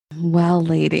Well,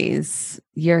 ladies,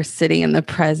 you're sitting in the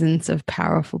presence of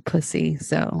powerful pussy.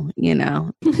 So,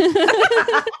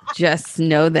 just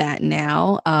know that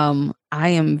now. I'm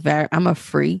a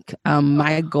freak.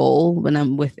 My goal when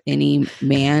I'm with any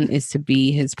man is to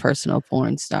be his personal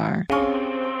porn star.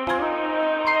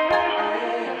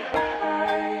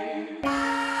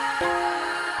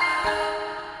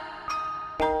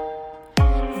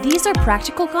 These are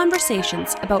practical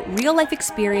conversations about real-life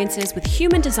experiences with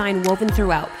human design woven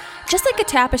throughout, just like a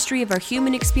tapestry of our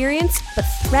human experience, but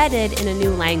threaded in a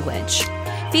new language.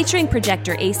 Featuring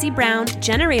projector AC Brown,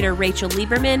 generator Rachel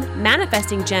Lieberman,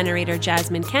 manifesting generator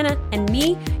Jasmine Kenna, and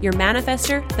me, your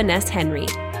manifester, Vanessa Henry.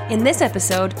 In this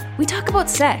episode, we talk about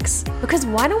sex. Because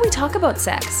why don't we talk about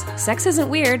sex? Sex isn't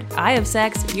weird. I have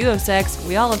sex, you have sex,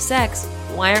 we all have sex.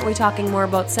 Why aren't we talking more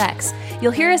about sex?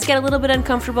 You'll hear us get a little bit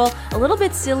uncomfortable, a little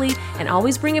bit silly, and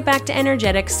always bring it back to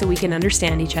energetics so we can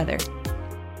understand each other.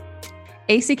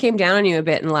 AC came down on you a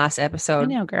bit in the last episode. I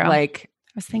know, girl. I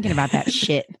was thinking about that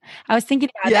shit. I was thinking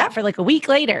about that for like a week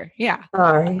later. Yeah.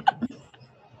 Sorry.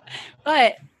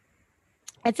 But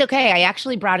it's okay. I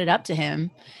actually brought it up to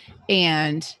him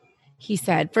and he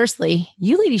said, firstly,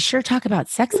 you ladies sure talk about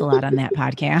sex a lot on that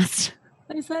podcast.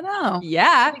 I said, oh,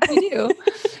 yeah, I do.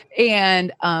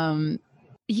 And,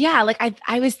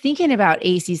 I was thinking about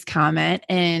AC's comment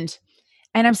and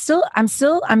I'm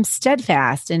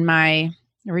steadfast in my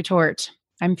retort.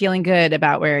 I'm feeling good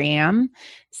about where I am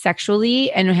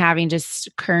sexually and having just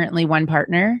currently one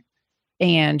partner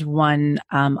and one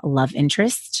love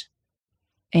interest.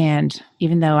 And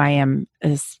even though I am,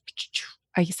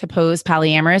 I suppose,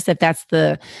 polyamorous, if that's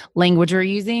the language we're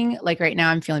using, like right now,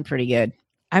 I'm feeling pretty good.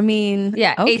 I mean,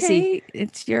 yeah, okay, AC.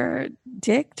 It's your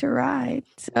dick to ride.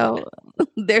 So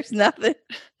there's nothing.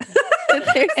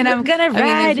 And I'm going to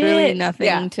ride there's really it.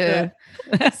 nothing to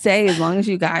say as long as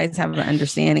you guys have an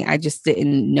understanding. I just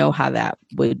didn't know how that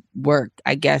would work,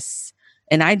 I guess.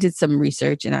 And I did some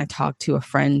research and I talked to a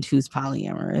friend who's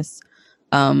polyamorous.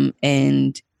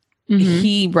 And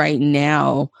he right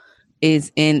now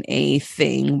is in a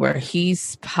thing where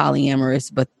he's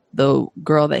polyamorous, but the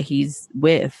girl that he's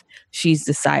with, she's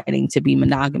deciding to be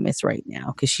monogamous right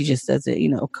now because she just doesn't,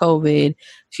 COVID.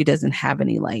 She doesn't have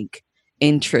any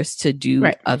interest to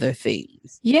do other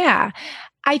things. Yeah.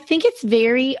 I think it's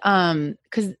very,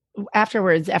 because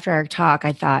afterwards, after our talk,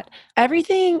 I thought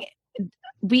everything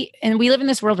we live in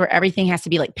this world where everything has to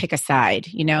be like, pick a side,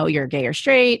 you're gay or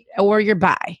straight or you're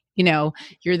bi,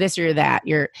 you're this or you're that,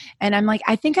 and I'm like,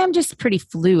 I think I'm just pretty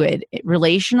fluid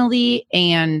relationally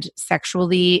and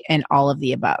sexually and all of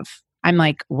the above. I'm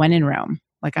like, when in Rome,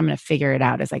 like I'm going to figure it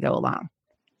out as I go along.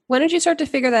 When did you start to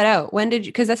figure that out?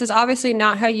 Because this is obviously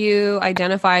not how you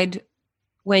identified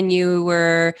when you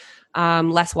were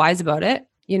less wise about it,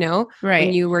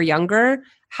 when you were younger.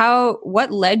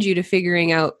 What led you to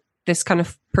figuring out this kind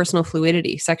of personal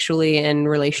fluidity sexually and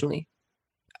relationally?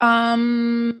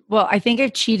 Well, I think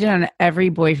I've cheated on every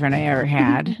boyfriend I ever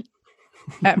had,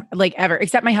 ever,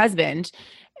 except my husband.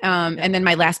 And then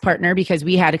my last partner, because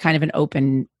we had a kind of an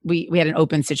open, we had an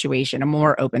open situation, a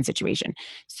more open situation.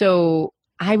 So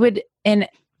I would, and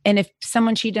if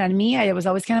someone cheated on me, I was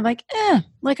always kind of like,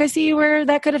 I see where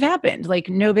that could have happened. Like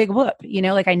no big whoop,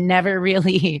 I was never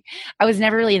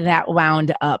really that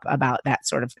wound up about that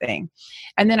sort of thing.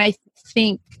 And then I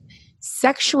think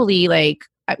sexually,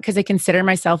 because I consider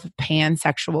myself a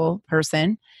pansexual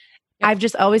person, I've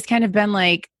just always kind of been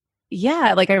like,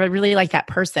 I really like that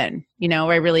person,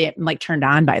 I really am turned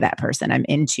on by that person. I'm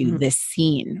into this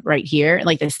scene right here.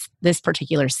 Like this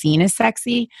particular scene is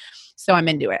sexy. So I'm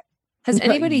into it. Has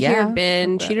anybody here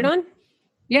been cheated on?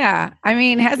 Yeah. I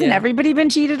mean, hasn't everybody been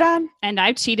cheated on? And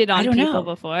I've cheated on people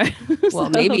before. Well,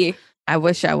 maybe. I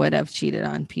wish I would have cheated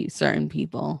on certain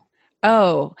people.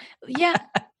 Oh, yeah.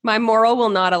 My moral will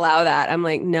not allow that. I'm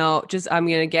like, no, I'm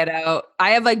going to get out.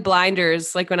 I have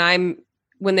blinders.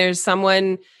 When there's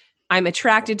someone I'm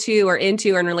attracted to or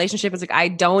into or in a relationship, it's I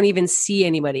don't even see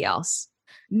anybody else.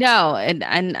 No. And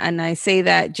I say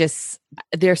that just,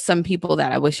 there's some people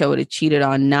that I wish I would have cheated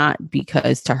on, not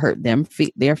because to hurt them,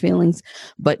 their feelings,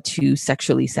 but to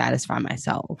sexually satisfy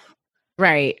myself.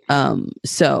 Right.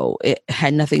 So it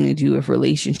had nothing to do with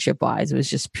relationship wise. It was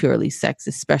just purely sex,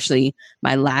 especially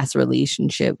my last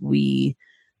relationship. We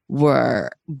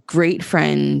were great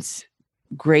friends,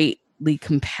 greatly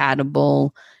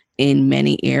compatible in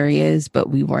many areas, but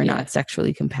we were not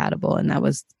sexually compatible. And that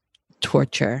was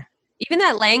torture. Even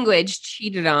that language,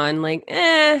 cheated on,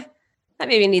 that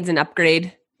maybe needs an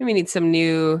upgrade. Maybe needs some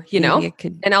new,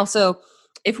 and also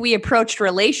if we approached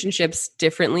relationships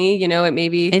differently, it may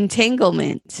be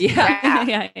entanglement. Yeah.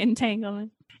 Yeah.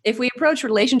 Entanglement. if we approach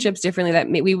relationships differently, that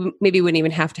we maybe wouldn't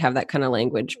even have to have that kind of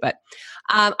language. But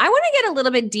I want to get a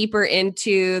little bit deeper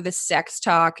into the sex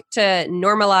talk to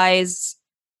normalize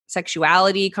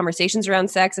sexuality, conversations around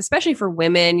sex, especially for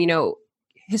women. You know,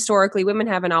 historically, women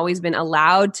haven't always been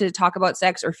allowed to talk about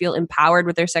sex or feel empowered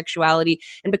with their sexuality.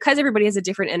 And because everybody has a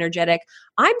different energetic,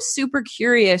 I'm super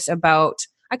curious about,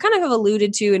 I kind of have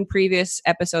alluded to in previous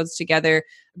episodes together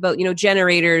about, you know,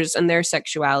 generators and their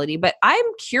sexuality, but I'm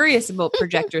curious about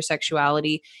projector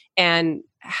sexuality and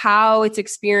how it's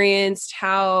experienced,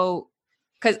 how,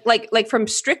 because like from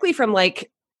strictly from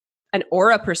like an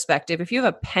aura perspective, if you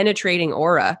have a penetrating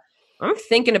aura, I'm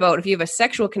thinking about if you have a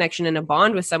sexual connection and a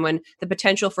bond with someone, the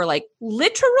potential for like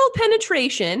literal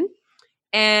penetration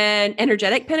and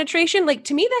energetic penetration. Like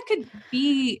to me, that could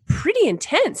be pretty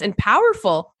intense and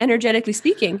powerful, energetically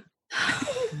speaking.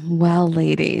 Well,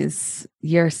 ladies,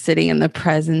 you're sitting in the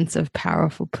presence of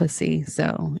powerful pussy.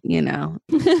 So, you know,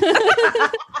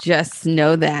 just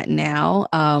know that now.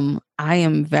 I'm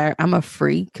a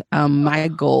freak. My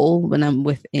goal when I'm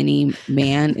with any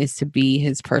man is to be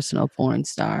his personal porn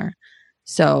star.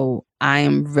 So I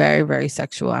am very, very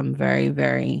sexual. I'm very,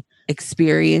 very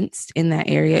experienced in that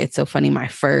area. It's so funny.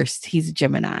 He's a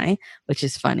Gemini, which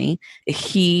is funny.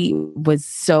 He was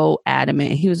so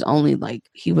adamant. He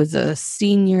was a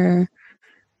senior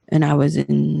and I was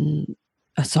in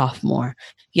a sophomore.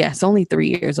 Yes, only 3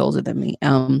 years older than me.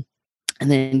 And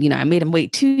then, you know, I made him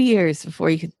wait 2 years before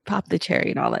he could pop the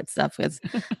cherry and all that stuff because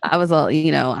I was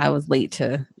late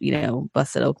to, you know,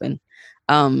 bust it open.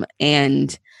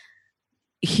 And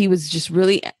he was just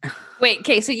really. Wait,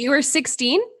 okay. So you were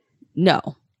 16? No,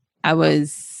 I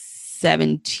was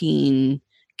 17,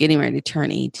 getting ready to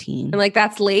turn 18. And like,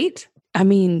 that's late? I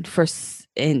mean, I was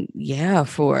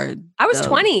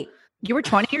 20. You were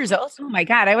 20 years old? Oh my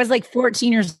God. I was like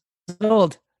 14 years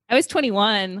old. I was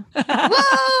 21.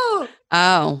 Whoa!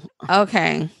 Oh,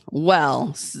 okay.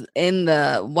 Well, in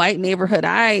the white neighborhood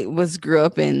I grew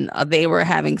up in, they were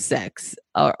having sex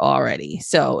already.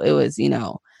 So it was, you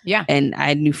know, yeah. And I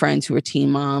had new friends who were teen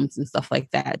moms and stuff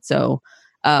like that. So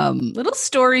little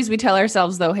stories we tell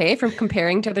ourselves though, hey, from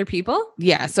comparing to other people.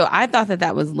 Yeah. So I thought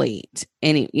that was late.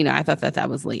 And, you know, I thought that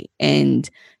was late. And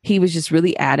he was just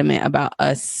really adamant about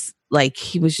us. Like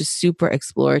he was just super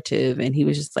explorative. And he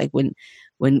was just like, when,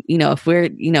 you know, if we're,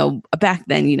 you know, back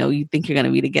then, you know, you think you're going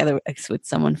to be together with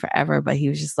someone forever. But he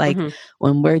was just like,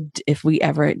 if we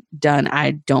ever done,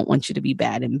 I don't want you to be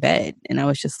bad in bed. And I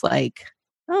was just like,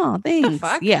 oh, thanks.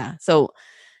 Yeah. So,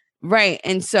 right.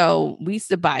 And so we used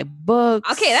to buy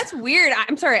books. Okay, that's weird.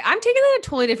 I'm sorry. I'm taking that a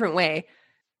totally different way.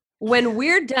 When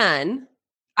we're done,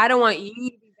 I don't want you to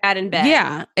be bad in bed.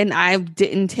 Yeah. And I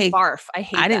didn't take barf.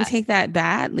 I didn't take that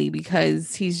badly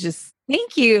because he's just.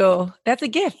 Thank you. That's a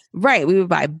gift. Right. We would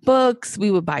buy books.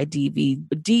 We would buy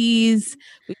DVDs.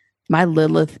 My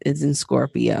Lilith is in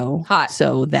Scorpio. Hot.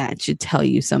 So that should tell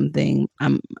you something.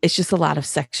 It's just a lot of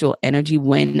sexual energy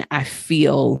when I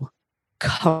feel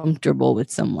comfortable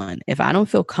with someone. If I don't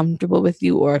feel comfortable with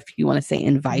you, or if you want to say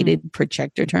invited,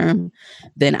 projector term,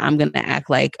 then I'm going to act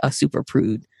like a super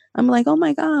prude. I'm like, oh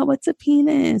my God, what's a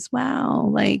penis? Wow.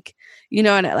 Like, you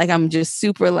know, like I'm just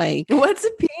super like, what's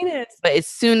a penis? But as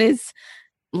soon as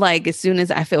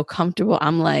I feel comfortable,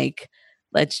 I'm like,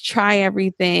 let's try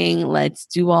everything. Let's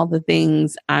do all the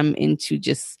things. I'm into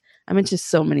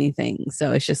so many things.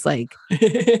 So it's just like,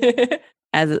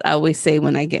 as I always say,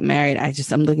 when I get married,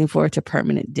 I'm looking forward to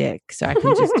permanent dick. So I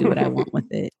can just do what I want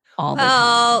with it all the time.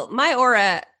 Well, my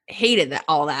aura hated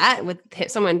all that with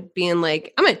someone being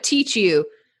like, I'm going to teach you.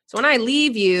 So when I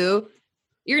leave you,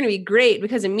 you're going to be great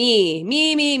because of me.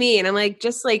 And I'm like,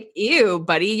 just like, ew,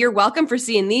 buddy, you're welcome for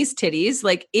seeing these titties.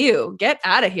 Like, ew, get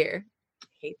out of here. I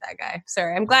hate that guy.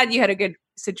 Sorry. I'm glad you had a good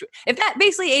situation. If that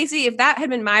basically, AC, if that had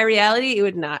been my reality, I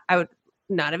would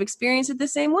not have experienced it the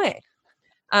same way.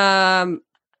 But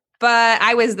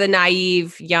I was the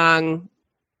naive, young,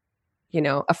 you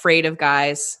know, afraid of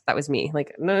guys. That was me.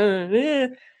 Like,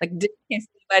 didn't kiss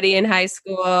anybody in high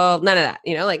school. None of that,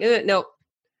 you know, like, no.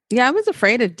 Yeah, I was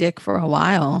afraid of dick for a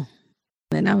while.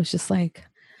 And I was just like,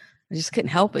 I just couldn't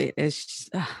help it. It's just,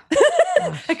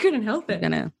 I couldn't help it.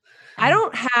 I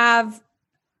don't have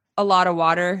a lot of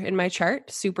water in my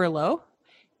chart, super low,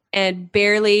 and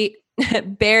barely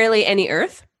any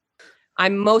earth.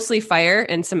 I'm mostly fire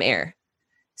and some air.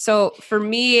 So for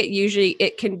me,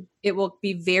 it will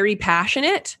be very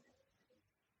passionate,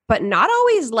 but not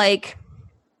always like,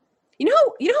 you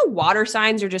know how water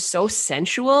signs are just so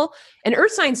sensual, and water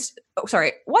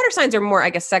signs are more, I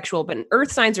guess, sexual, but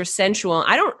earth signs are sensual.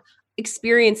 I don't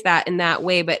experience that in that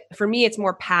way, but for me, it's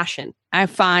more passion. I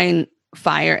find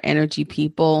fire energy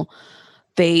people,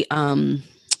 they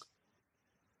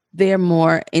they're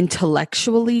more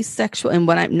intellectually sexual, and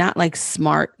what I'm not like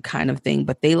smart kind of thing,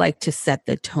 but they like to set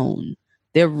the tone.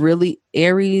 They're really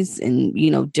Aries and,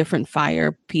 you know, different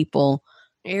fire people.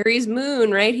 Aries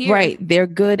moon right here. Right. They're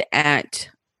good at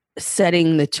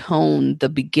setting the tone, the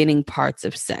beginning parts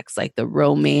of sex, like the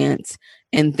romance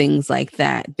and things like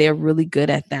that. They're really good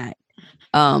at that.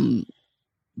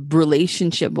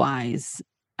 Relationship wise,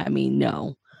 I mean,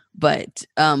 no. But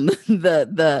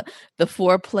the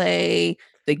foreplay,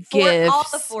 the gifts, all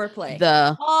the foreplay,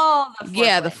 the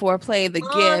foreplay, the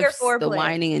gifts, the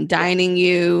whining and dining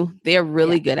you, they're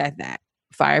really good at that.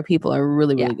 Fire people are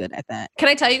really good at that. Can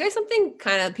I tell you guys something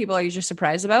kind of people are usually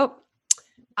surprised about?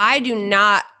 I do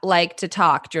not like to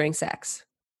talk during sex.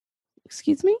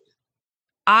 Excuse me?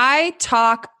 I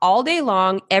talk all day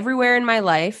long, everywhere in my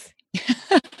life.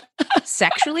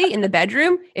 Sexually, in the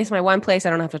bedroom is my one place I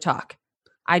don't have to talk.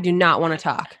 I do not want to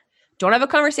talk. Don't have a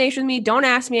conversation with me. Don't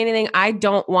ask me anything. I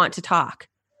don't want to talk.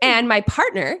 And my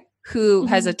partner, who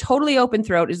has a totally open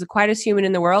throat, is the quietest human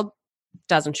in the world,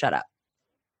 doesn't shut up.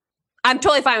 I'm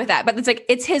totally fine with that. But it's like,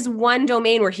 it's his one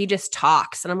domain where he just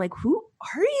talks. And I'm like, who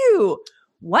are you?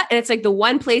 What? And it's like the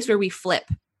one place where we flip,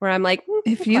 where I'm like,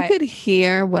 if you could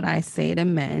hear what I say to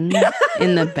men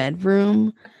in the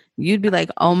bedroom, you'd be like,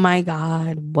 oh my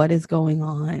God, what is going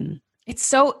on? It's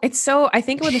so, I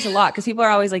think about this a lot because people are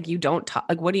always like, you don't talk.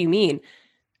 Like, what do you mean?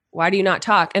 Why do you not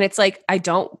talk? And it's like, I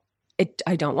don't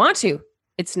want to.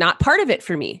 It's not part of it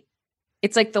for me.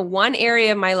 It's like the one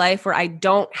area of my life where I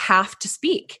don't have to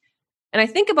speak. And I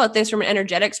think about this from an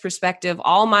energetics perspective.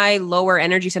 All my lower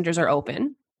energy centers are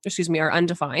are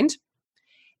undefined.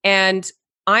 And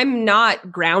I'm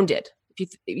not grounded.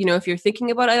 If you're thinking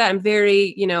about it, I'm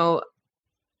very,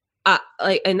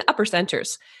 like in upper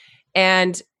centers.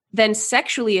 And then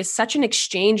sexually is such an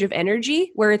exchange of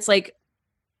energy where it's like,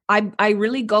 I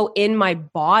really go in my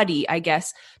body, I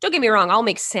guess. Don't get me wrong. I'll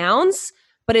make sounds,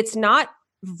 but it's not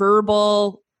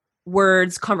verbal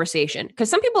words conversation. Because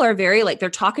some people are very like, they're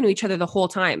talking to each other the whole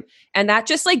time. And that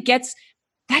just like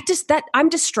I'm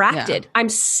distracted. Yeah. I'm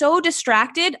so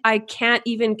distracted. I can't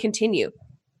even continue.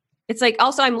 It's like,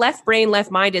 also I'm left brain,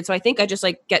 left minded. So I think I just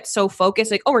like get so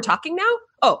focused, like, oh, we're talking now.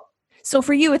 Oh, so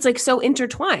for you, it's like so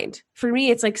intertwined. For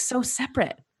me, it's like so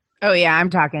separate. Oh yeah. I'm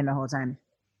talking the whole time.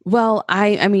 Well,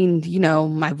 I mean,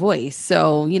 my voice.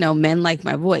 So, men like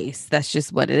my voice. That's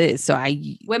just what it is. So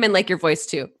women like your voice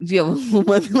too.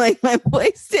 Women like my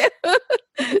voice too.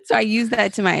 So I use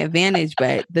that to my advantage.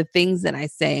 But the things that I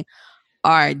say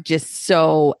are just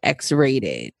so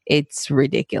X-rated. It's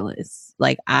ridiculous.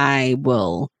 Like I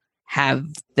will have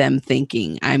them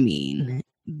thinking,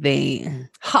 they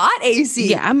hot AC.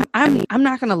 Yeah, I'm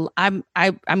not gonna.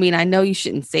 I mean, I know you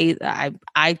shouldn't say that.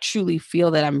 I truly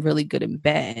feel that I'm really good in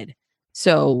bed.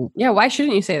 So yeah, why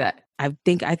shouldn't you say that? I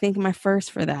think my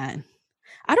first for that.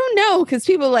 I don't know, because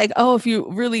people are like, oh, if you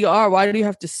really are, why do you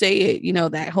have to say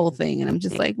it? That whole thing, and I'm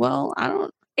just like, well, I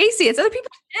don't. AC, it's other people's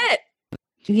shit.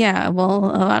 Yeah,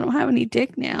 well, I don't have any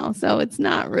dick now, so it's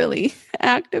not really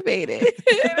activated.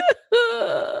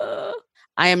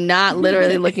 I am not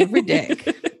literally looking for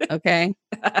dick. Okay.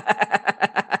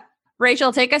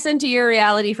 Rachel, take us into your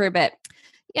reality for a bit.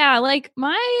 Yeah, like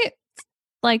my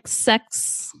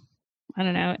sex, I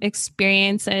don't know,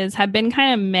 experiences have been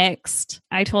kind of mixed.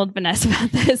 I told Vanessa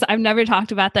about this. I've never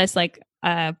talked about this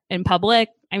in public.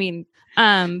 I mean,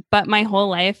 but my whole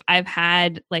life I've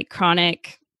had like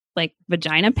chronic like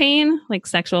vagina pain, like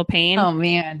sexual pain. Oh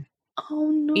man.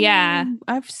 Oh no. Yeah.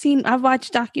 I've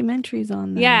watched documentaries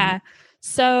on that. Yeah.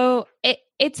 So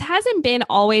it hasn't been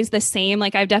always the same.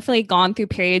 Like I've definitely gone through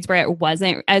periods where it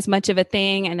wasn't as much of a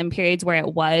thing and then periods where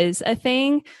it was a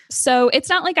thing. So it's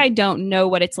not like I don't know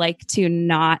what it's like to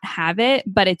not have it,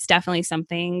 but it's definitely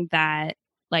something that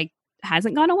like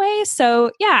hasn't gone away.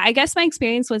 So yeah, I guess my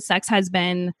experience with sex has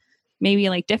been maybe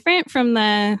like different from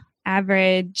the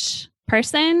average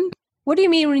person. What do you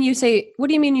mean when you say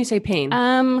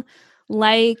pain?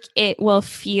 Like it will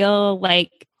feel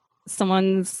like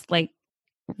someone's like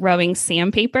rubbing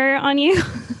sandpaper on you.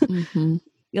 Mm-hmm.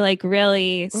 You're like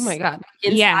really, oh my God.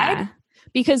 Inside? Yeah,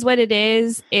 because what it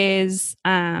is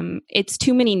it's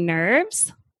too many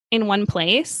nerves in one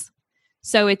place.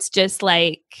 So it's just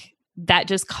like that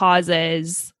just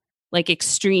causes like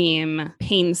extreme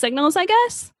pain signals, I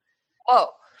guess. Oh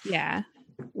yeah.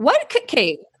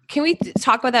 Can we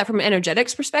talk about that from an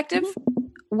energetics perspective? Mm-hmm.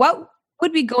 What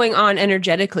would be going on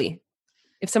energetically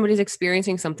if somebody's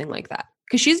experiencing something like that?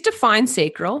 Because she's defined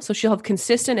sacral, so she'll have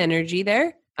consistent energy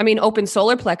there. I mean, open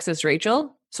solar plexus,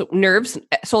 Rachel. So nerves,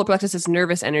 solar plexus is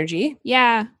nervous energy.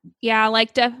 Yeah. Yeah.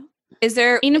 Like, is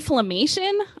there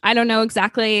inflammation? I don't know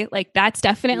exactly. Like that's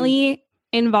definitely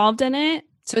involved in it.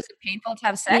 So is it painful to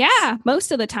have sex? Yeah,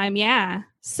 most of the time. Yeah.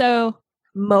 So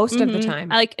Most of the Mhm. time.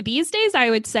 Like these days, I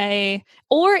would say,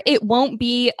 or it won't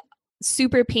be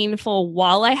super painful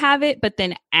while I have it, but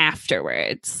then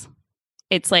afterwards,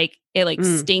 it's like it like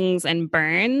stings and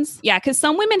burns. Yeah, because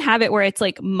some women have it where it's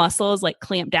like muscles like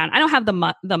clamp down. I don't have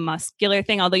the muscular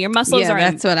thing, although your muscles Yeah, are.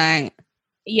 that's what I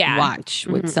Yeah. watch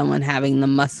with someone having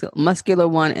the muscular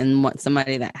one and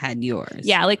somebody that had yours.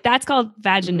 Yeah, like that's called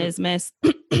vaginismus.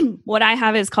 What I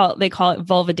have is they call it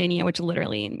vulvodynia, which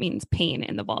literally means pain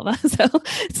in the vulva. So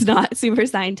it's not super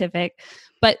scientific.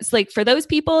 But it's like for those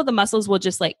people, the muscles will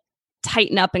just like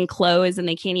tighten up and close and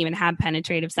they can't even have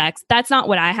penetrative sex. That's not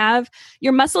what I have.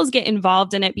 Your muscles get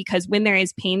involved in it because when there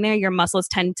is pain there, your muscles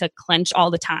tend to clench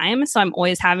all the time. So I'm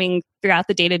always having throughout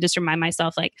the day to just remind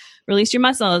myself, like, release your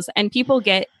muscles. And people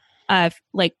get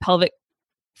like pelvic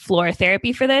floor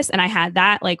therapy for this. And I had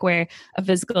that, like, where a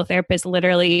physical therapist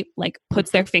literally like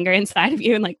puts their finger inside of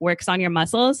you and like works on your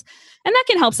muscles. And that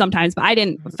can help sometimes, but I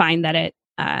didn't find that it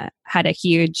had a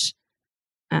huge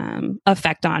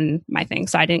effect on my thing.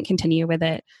 So I didn't continue with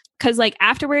it. Cause like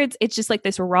afterwards, it's just like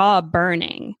this raw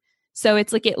burning. So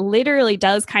it's like it literally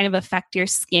does kind of affect your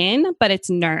skin, but it's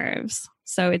nerves.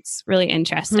 So it's really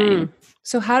interesting.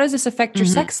 So how does this affect your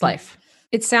sex life?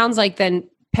 It sounds like then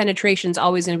penetration's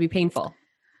always going to be painful.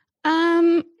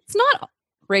 It's not.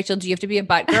 Rachel, do you have to be a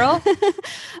butt girl?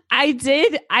 I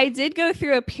did go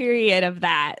through a period of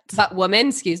that. Butt woman,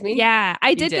 excuse me. Yeah,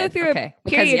 I did go through a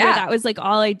period where that was like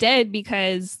all I did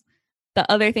because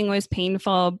the other thing was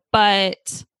painful.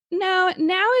 But no,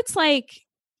 now it's like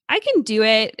I can do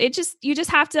it. You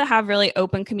just have to have really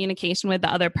open communication with the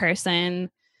other person.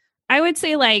 I would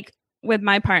say like with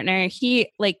my partner,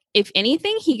 he like, if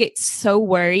anything, he gets so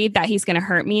worried that he's going to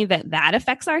hurt me that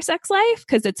affects our sex life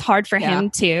because it's hard for him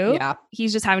too. Yeah.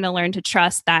 He's just having to learn to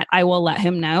trust that I will let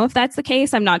him know if that's the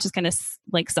case. I'm not just going to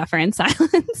like suffer in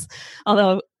silence.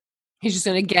 Although he's just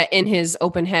going to get in his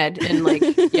open head and like,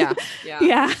 yeah.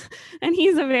 And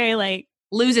he's a very like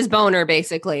lose his boner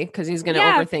basically because he's going to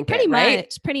overthink pretty it,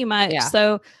 right? Pretty much. Yeah.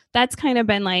 So that's kind of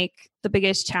been like the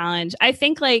biggest challenge. I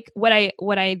think like what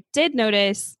I did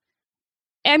notice.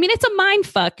 I mean, it's a mind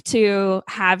fuck to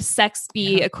have sex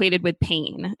be equated with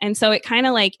pain. And so it kind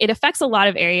of like, it affects a lot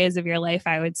of areas of your life,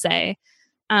 I would say.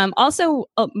 Also,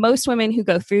 most women who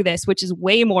go through this, which is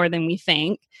way more than we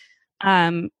think,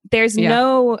 there's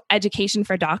no education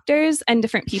for doctors and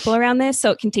different people around this. So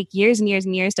it can take years and years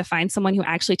and years to find someone who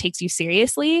actually takes you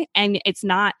seriously. And it's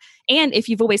not, and if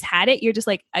you've always had it, you're just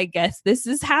like, I guess this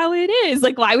is how it is.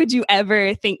 Like, why would you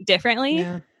ever think differently?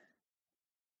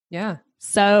 Yeah.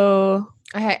 So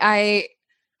I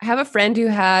have a friend who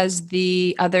has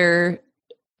the other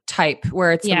type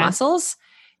where it's the muscles,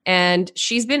 and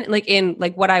she's been like in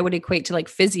like what I would equate to like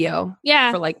physio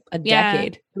for like a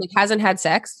decade. Like hasn't had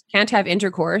sex, can't have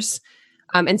intercourse.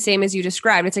 And same as you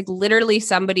described, it's like literally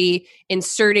somebody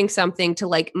inserting something to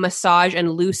like massage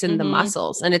and loosen the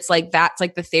muscles. And it's like, that's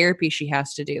like the therapy she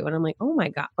has to do. And I'm like, oh my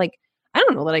God, like, I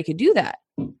don't know that I could do that.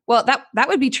 Well, that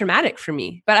would be traumatic for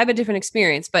me, but I have a different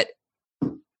experience. But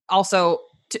also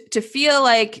to feel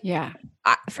like,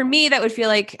 for me, that would feel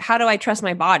like, how do I trust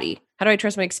my body? How do I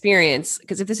trust my experience?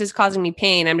 Because if this is causing me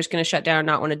pain, I'm just going to shut down and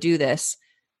not want to do this.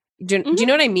 Do you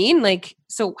know what I mean? Like,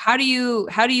 so how do you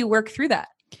work through that?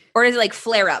 Or is it like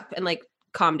flare up and like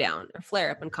calm down, or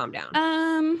flare up and calm down?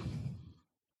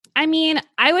 I mean,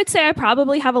 I would say I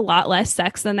probably have a lot less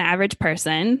sex than the average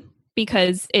person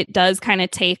because it does kind of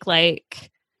take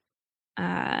like,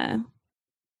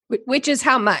 which is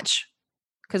how much?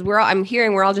 Because we're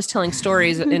all just telling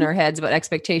stories in our heads about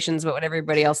expectations about what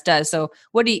everybody else does. So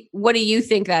what do you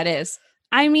think that is?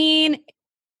 I mean,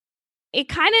 it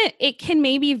can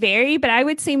maybe vary, but I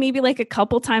would say maybe like a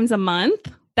couple times a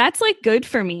month. That's like good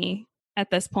for me at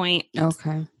this point.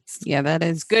 Okay. Yeah, that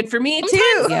is good for me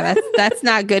too. Yeah, that's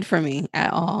not good for me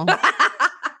at all.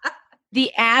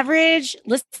 The average,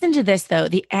 listen to this though,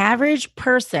 the average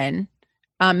person,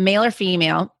 male or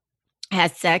female,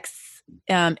 has sex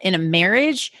in a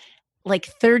marriage like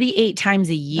 38 times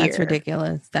a year. That's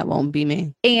ridiculous. That won't be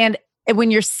me. And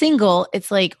when you're single,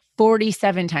 it's like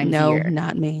 47 times a year. No,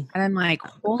 not me. And I'm like,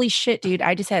 holy shit, dude,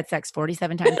 I just had sex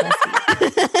 47 times last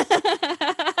week.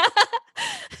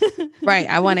 Right.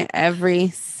 I want it every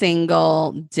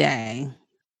single day.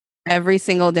 Every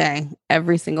single day.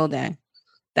 Every single day.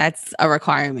 That's a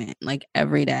requirement. Like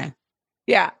every day.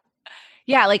 Yeah.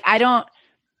 Yeah. Like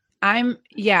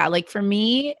like for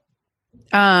me,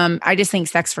 I just think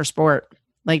sex for sport.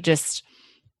 Like just,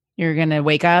 you're going to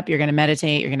wake up, you're going to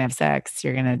meditate, you're going to have sex,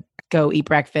 you're going to go eat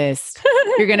breakfast.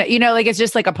 You're going to, like, it's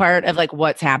just like a part of like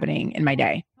what's happening in my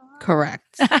day.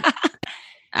 Correct.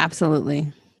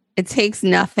 Absolutely. It takes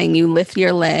nothing. You lift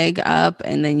your leg up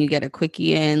and then you get a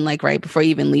quickie in, like right before you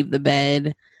even leave the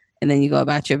bed, and then you go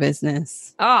about your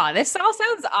business. Oh, this all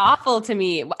sounds awful to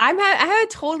me. I have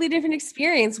a totally different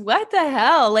experience. What the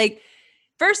hell? Like,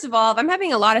 first of all, if I'm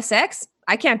having a lot of sex,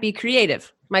 I can't be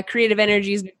creative. My creative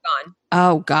energy is gone.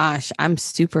 Oh gosh, I'm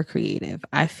super creative.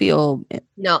 I feel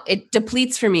No, it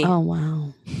depletes for me. Oh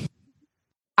wow.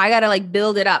 I gotta like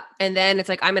build it up, and then it's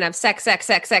like I'm gonna have sex,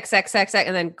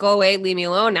 and then go away, leave me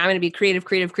alone. Now I'm gonna be creative.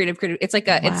 It's like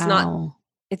it's not.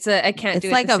 It's a I can't it's do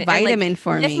it. like a vitamin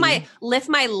for me. Lift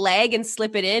my leg and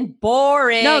slip it in.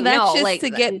 Boring. No, that's just like, to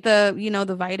get the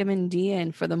the vitamin D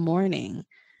in for the morning.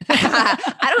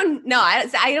 I don't know.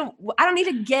 I don't need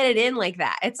to get it in like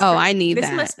that. I need this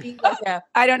that. Must be like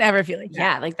I don't ever feel like that.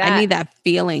 Yeah, like that. I need that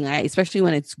feeling. Especially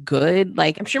when it's good.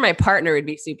 Like I'm sure my partner would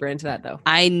be super into that though.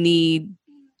 I need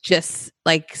just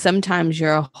like sometimes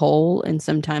you're a hole and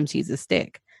sometimes he's a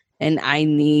stick. And I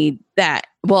need that.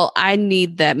 Well, I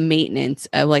need that maintenance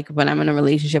of like when I'm in a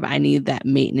relationship, I need that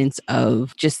maintenance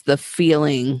of just the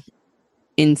feeling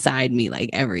inside me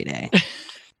like every day.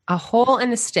 A hole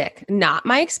and a stick. Not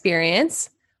my experience.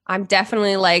 I'm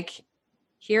definitely like,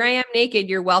 here I am naked.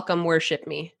 You're welcome. Worship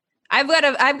me. I've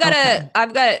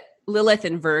got Lilith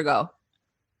and Virgo.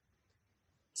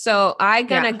 So I'm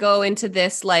gonna go into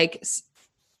this like,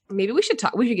 maybe we should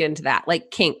get into that,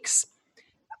 like kinks.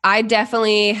 I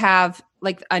definitely have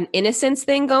like an innocence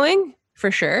thing going for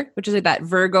sure, which is like that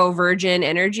Virgo virgin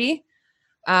energy.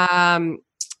 But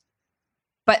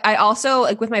I also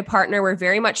like with my partner, we're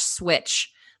very much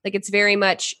switch. Like it's very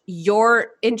much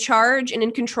you're in charge and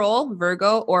in control,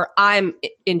 Virgo, or I'm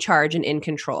in charge and in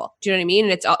control. Do you know what I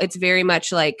mean? And it's very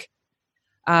much like,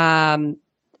 but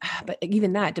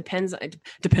even that depends,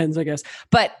 I guess.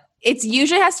 But it's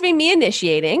usually has to be me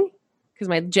initiating because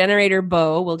my generator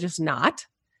Bo will just not.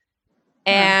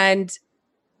 And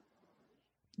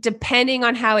depending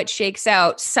on how it shakes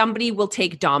out, somebody will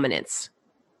take dominance,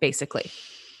 basically.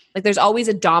 Like there's always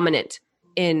a dominant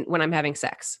in when I'm having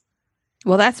sex.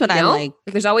 Well, that's what I like.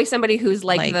 There's always somebody who's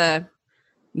like the...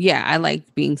 Yeah, I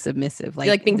like being submissive. Like,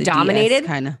 you like being dominated?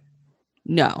 Kind of.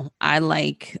 No, I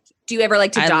like... Do you ever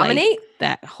like to dominate? Like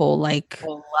that whole like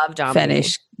love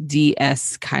fetish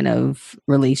DS kind of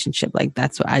relationship. Like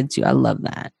that's what I do. I love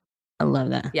that.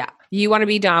 Yeah. You want to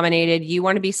be dominated. You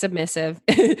want to be submissive.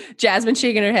 Jasmine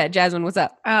shaking her head. Jasmine, what's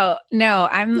up? Oh, no,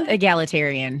 I'm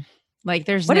egalitarian. Like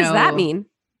what does that mean?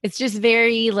 It's just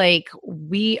very like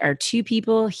we are two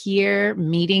people here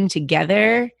meeting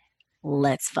together.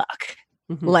 Let's fuck.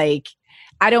 Mm-hmm. Like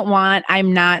I don't want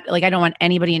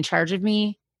anybody in charge of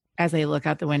me as I look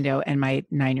out the window and my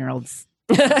 9-year-old's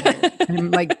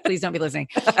I'm like, please don't be listening.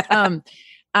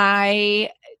 I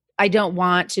don't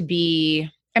want to be,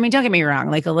 I mean, don't get me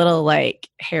wrong. Like a little like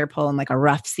hair pull and like a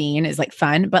rough scene is like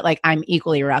fun, but like I'm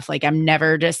equally rough. Like I'm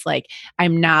never just like,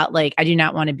 I'm not like, I do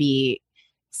not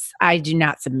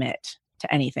submit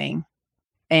to anything.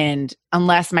 And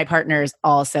unless my partner is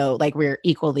also like, we're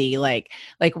equally like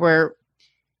we're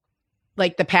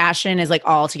like the passion is like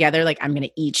all together. Like I'm going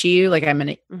to eat you. Like I'm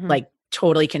going to like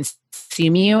totally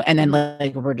consume you. And then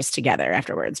like we're just together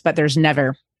afterwards. But there's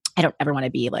never, I don't ever want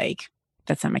to be like,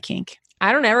 that's not my kink.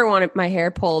 I don't ever want my hair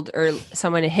pulled or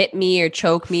someone to hit me or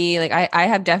choke me. Like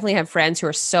I definitely have friends who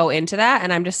are so into that.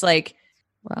 And I'm just like,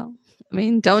 well, I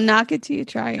mean, don't knock it till you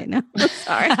try it. No,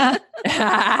 sorry. but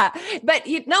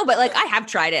like I have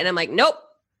tried it and I'm like, nope,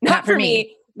 not for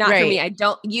me. Not for me. I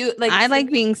don't, I like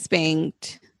being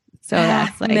spanked. So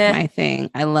that's like my thing.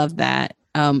 I love that.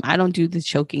 I don't do the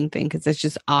choking thing because it's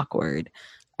just awkward.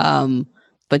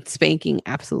 But spanking,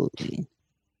 absolutely.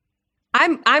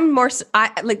 I'm more,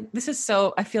 this is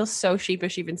so, I feel so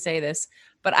sheepish even say this,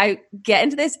 but I get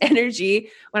into this energy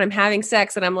when I'm having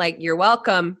sex and I'm like, you're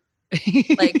welcome.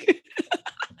 Like,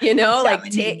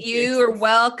 you are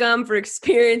welcome for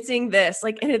experiencing this.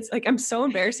 Like, and it's like, I'm so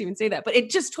embarrassed to even say that, but it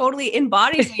just totally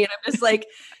embodies me. And I'm just like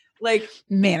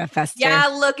manifest. Yeah.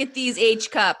 Look at these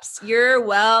H cups. You're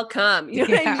welcome. You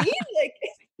know what I mean? Like,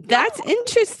 that's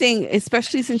interesting,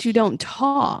 especially since you don't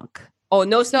talk. Oh,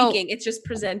 no speaking. It's just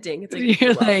presenting. It's like,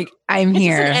 you're like, I'm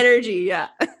here. Just an energy. Yeah.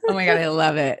 Oh my God. I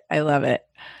love it.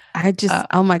 I just,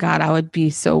 oh my God, I would be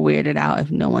so weirded out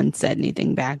if no one said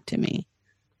anything back to me.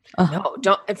 No,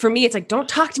 don't. For me, it's like, don't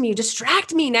talk to me. You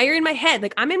distract me. Now you're in my head.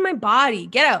 Like I'm in my body.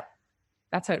 Get out.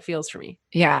 That's how it feels for me.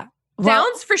 Yeah.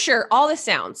 Sounds for sure. All the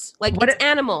sounds. Like it's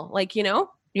animal. Like,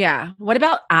 Yeah. What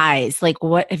about eyes? Like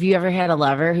what, have you ever had a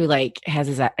lover who like has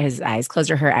his eyes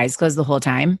closed or her eyes closed the whole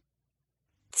time?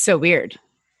 It's so weird.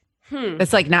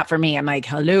 That's like not for me. I'm like,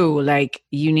 hello, like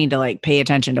you need to like pay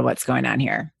attention to what's going on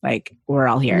here. Like we're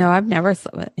all here. No, I've never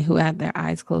slept who had their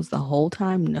eyes closed the whole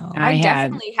time. No. I had-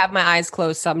 definitely have my eyes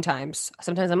closed sometimes.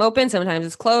 Sometimes I'm open, sometimes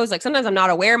it's closed. Like sometimes I'm not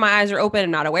aware my eyes are open,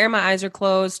 I'm not aware my eyes are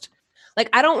closed. Like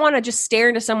I don't want to just stare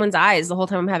into someone's eyes the whole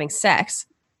time I'm having sex.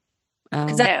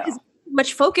 Because that is too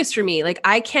much focus for me. Like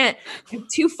I can't get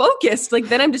too focused. Like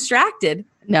then I'm distracted.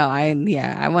 No,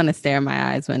 I want to stare in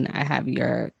my eyes when I have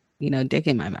your, dick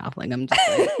in my mouth. Like I'm just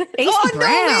like, AC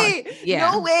Brown. No way.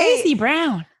 Yeah. No way. AC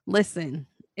Brown. listen,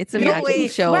 it's a No magical way.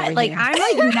 show. What? over Like here. I'm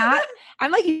like not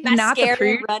the Mascara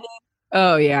prude. running.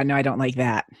 Oh yeah, no, I don't like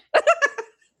that.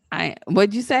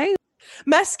 What'd you say?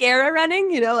 Mascara running,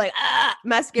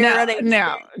 mascara running.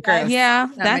 No, gross. Yeah,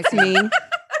 Not my that's me.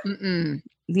 Mm-mm.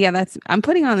 Yeah, I'm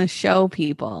putting on a show,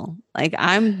 people. Like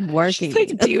I'm working. She's,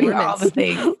 like, doing all the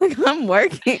things. Like I'm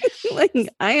working. Like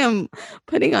I am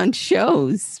putting on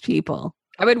shows, people.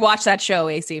 I would watch that show,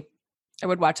 AC. I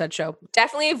would watch that show.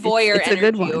 Definitely a voyeur It's a energy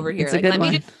good one. over here. It's a Like, good let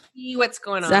one. me just see what's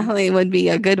going on. Definitely would be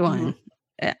a good Mm-hmm. one.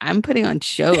 I'm putting on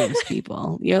shows,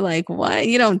 people. You're like, what?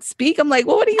 You don't speak? I'm like,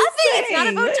 well, what are you Nothing. saying? It's not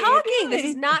about What are you talking. This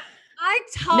is doing? not. I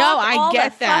talk No, I all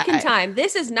get the that. fucking time.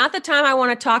 This is not the time I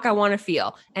want to talk. I want to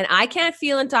feel, and I can't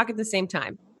feel and talk at the same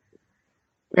time.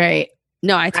 Right.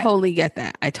 No, I totally get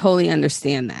that. I totally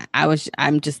understand that.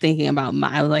 I'm just thinking about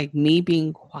me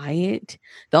being quiet.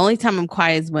 The only time I'm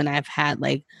quiet is when I've had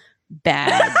like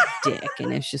bad dick,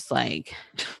 and it's just like,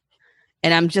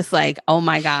 and I'm just like, oh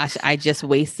my gosh, I just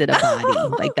wasted a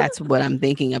body. Like that's what I'm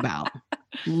thinking about.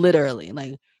 Literally,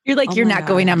 like You're like, Oh you're my not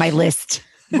going on my gosh. list.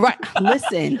 right.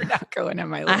 Listen, You're not going on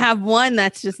my list. I have one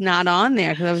that's just not on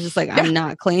there because I was just like, I'm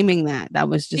not claiming that. That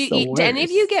was just the worst. Do any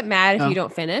of you get mad if Oh. you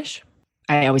don't finish?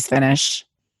 I always finish.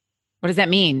 What does that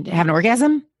mean? Have an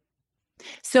orgasm?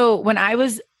 So when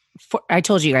I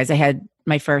told you guys I had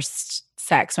my first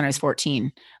sex when I was 14.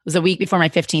 It was a week before my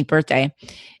 15th birthday.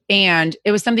 And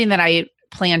it was something that I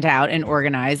planned out and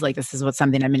organized. Like, this is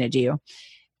something I'm going to do.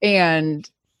 And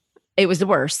it was the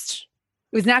worst.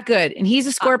 It was not good. And he's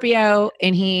a Scorpio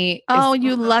and he Oh, is,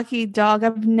 you lucky dog.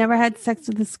 I've never had sex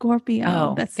with a Scorpio.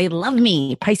 oh, they love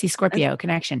me. Pisces Scorpio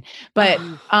connection. But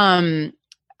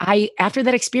after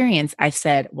that experience, I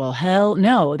said, well, hell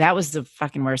no, that was the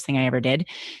fucking worst thing I ever did.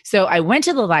 So I went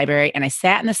to the library and I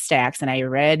sat in the stacks and I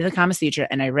read the Kama Sutra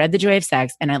and I read The Joy of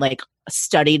Sex and I like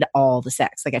studied all the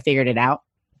sex. Like I figured it out.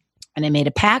 And I made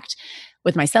a pact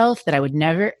with myself that I would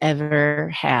never, ever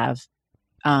have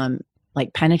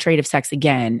like penetrative sex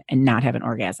again and not have an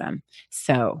orgasm.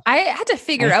 So I had to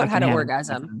figure out how fucking to had an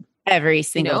orgasm. every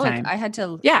single Like, time. I had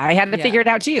to. Yeah, I had to Yeah. figure it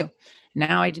out too.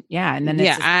 Now and then it's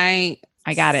Yeah, just,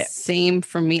 I got it. Same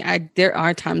for me. There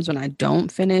are times when I don't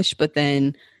finish, but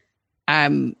then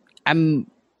I'm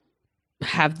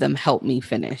have them help me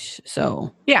finish.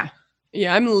 So Yeah,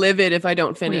 Yeah, I'm livid if I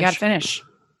don't well, finish. you got to finish.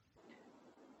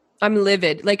 I'm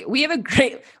livid. Like we have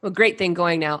a great thing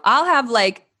going now. I'll have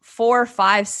like 4,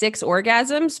 5, 6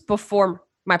 orgasms before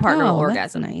my partner will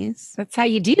that's orgasm. nice. That's how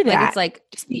you do that. Like it's like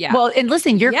Just yeah. Well, and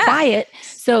listen, you're Yeah. quiet,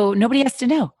 so nobody has to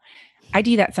know. I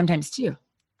do that sometimes too.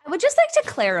 I would just like to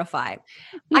clarify.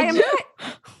 I am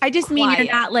not, I just mean Quiet.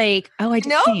 you're not like, oh, I just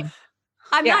No. came.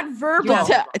 I'm Yeah. not verbal.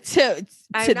 To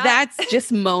I'm not- that's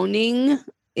just moaning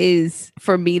is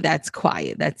for me. That's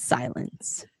quiet. That's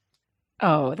silence.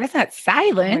 Oh, that's not Oh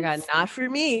silence. my god, not for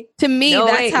me. To me, No,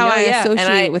 that's wait, how no, I yeah. And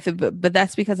associate with it. But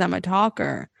that's because I'm a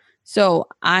talker. So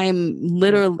I'm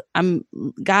literally, I'm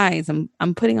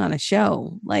putting on a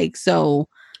show. Like, so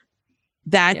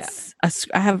that's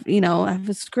I have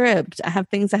a script. I have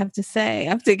things I have to say. I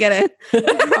have to get it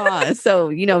across.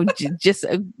 So, just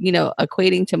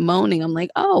equating to moaning. I'm like,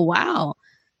 oh, wow.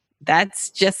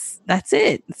 That's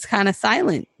it. It's kind of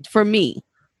silent for me.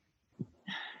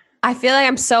 I feel like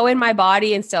I'm so in my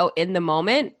body and so in the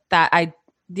moment that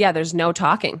there's no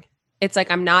talking. It's like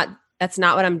that's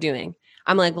not what I'm doing.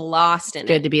 I'm like lost in it.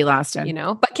 Good to be lost in.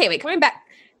 But okay, wait,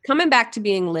 coming back to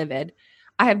being livid.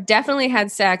 I have definitely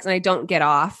had sex and I don't get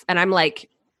off. And I'm like,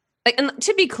 and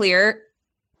to be clear,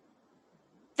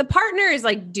 the partner is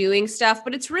like doing stuff,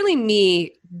 but it's really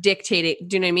me dictating.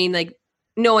 Do you know what I mean? Like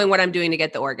knowing what I'm doing to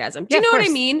get the orgasm. Do you Yeah, know of what I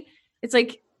course. mean? It's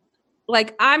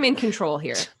like I'm in control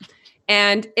here.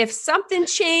 And if something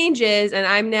changes and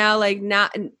I'm now like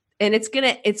not, and it's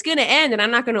gonna end and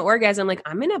I'm not gonna orgasm, like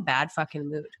I'm in a bad fucking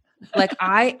mood. Like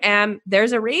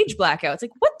there's a rage blackout. It's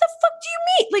like, what the fuck do you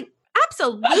mean? Like,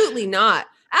 absolutely not.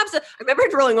 I remember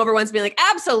rolling over once being like,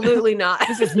 absolutely not.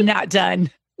 This is not done.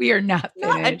 We are not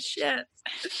Not a finished. chance.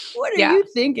 What are Yeah. you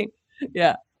thinking?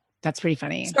 Yeah. That's pretty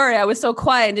funny. Sorry, I was so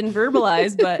quiet and didn't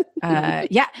verbalize, but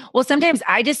Yeah. Well, sometimes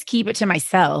I just keep it to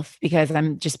myself because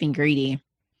I'm just being greedy.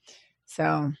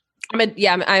 So I'm a very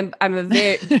I'm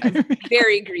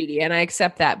very greedy, and I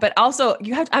accept that. But also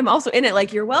I'm also in it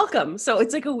like you're welcome. So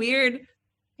it's like a weird,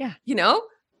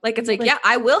 like it's like,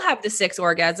 I will have the 6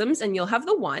 orgasms and you'll have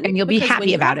the 1. And you'll be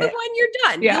happy about it. The 1, you're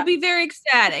done. Yeah. You'll be very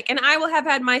ecstatic. And I will have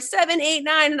had my 7, 8,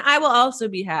 9, and I will also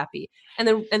be happy. And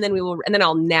then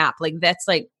I'll nap. Like that's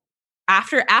like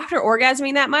after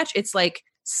orgasming that much, it's like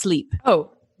sleep. Oh,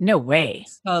 no way.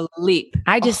 Sleep.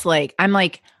 I'm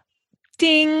like,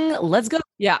 ding, let's go.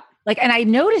 Yeah. Like, and I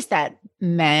noticed that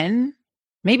men,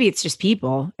 maybe it's just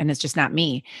people and it's just not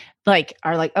me, like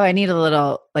are like, oh, I need a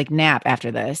little like nap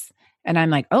after this. And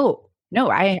I'm like, oh no,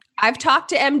 I've talked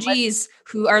to MGs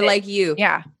who are like you.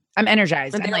 Yeah. I'm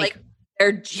energized. And I'm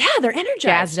they're they're energized.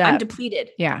 Jazzed up. I'm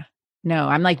depleted. Yeah. No,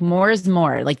 I'm like, more is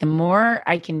more. Like the more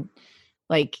I can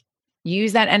like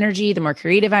use that energy, the more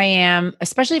creative I am,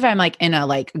 especially if I'm like in a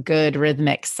like good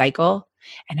rhythmic cycle.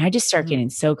 And I just start getting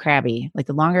so crabby. Like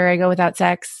the longer I go without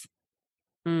sex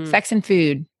and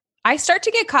food. I start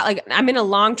to get caught. Like I'm in a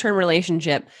long-term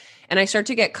relationship and I start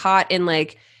to get caught in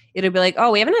like, it'll be like,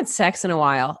 oh, we haven't had sex in a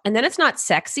while. And then it's not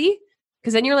sexy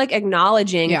because then you're like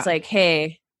acknowledging it's like,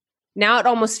 hey, now it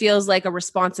almost feels like a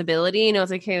responsibility.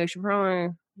 It's like, hey, we should probably,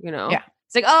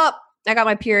 it's like, oh, I got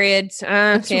my period.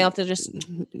 Okay, I'll have to just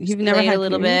you've never had a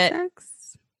little bit.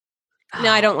 Sex?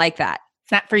 No, I don't like that.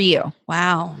 It's not for you.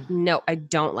 Wow. No, I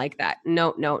don't like that.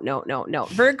 No.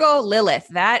 Virgo Lilith,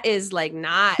 that is like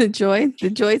not the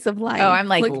joys of life. Oh, I'm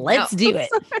like let's do it.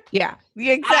 Yeah.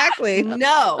 Exactly.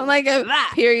 No. I'm like a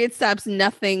period stops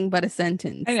nothing but a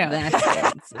sentence. I know.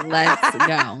 That's it. Let's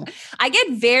go. I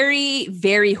get very,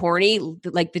 very horny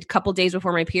like the couple days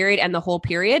before my period and the whole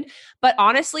period. But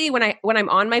honestly, when I'm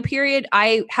on my period,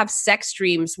 I have sex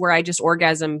dreams where I just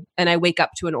orgasm and I wake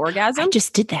up to an orgasm. I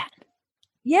just did that.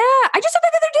 Yeah, I just did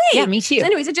that the other day. Yeah, me too. So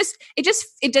anyways, it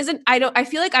doesn't. I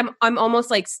feel like I'm almost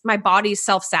like my body's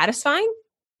self-satisfying.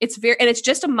 It's and it's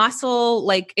just a muscle.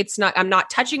 Like I'm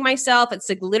not touching myself. It's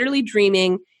like literally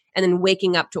dreaming and then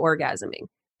waking up to orgasming.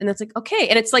 And it's like, okay.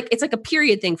 And it's like a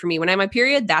period thing for me. When I'm on my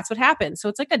period, that's what happens. So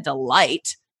it's like a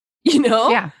delight,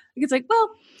 Yeah. It's like, well,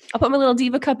 I'll put my little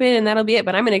diva cup in and that'll be it.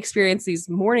 But I'm going to experience these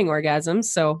morning orgasms.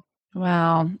 So.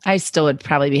 Well, I still would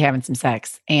probably be having some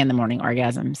sex and the morning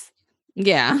orgasms.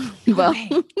 Yeah. Well,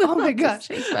 oh my gosh.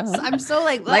 I'm so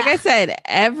like I said,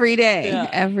 every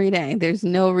day. There's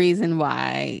no reason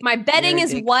why. My bedding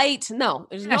is white. No,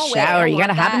 there's no shower. You got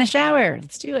to hop in the shower.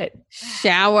 Let's do it.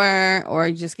 Shower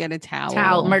or just get a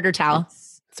towel. Murder towel.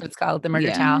 That's what it's called. The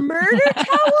murder towel. Murder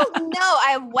towel? No,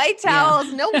 I have white towels.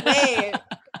 Yeah. No way.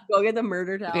 Go get the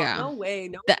murder towel. Yeah. No way.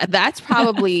 No. That's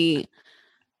probably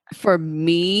for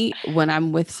me when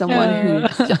I'm with someone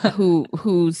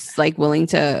who's like willing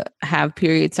to have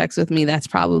period sex with me. That's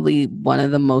probably one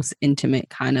of the most intimate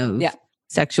kind of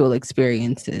sexual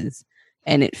experiences,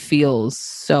 and it feels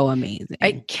so amazing.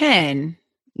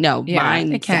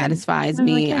 Mine satisfies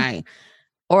me. I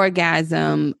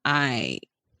orgasm. I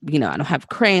don't have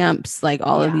cramps. Like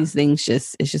all of these things.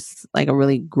 It's just like a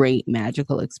really great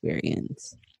magical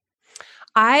experience.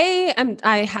 I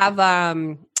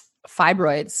have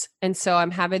fibroids, and so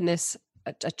I'm having this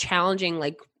a challenging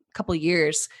like couple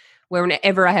years where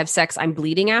whenever I have sex I'm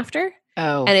bleeding after.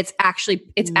 And it's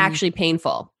actually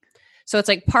painful. So it's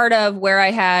like part of where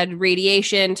I had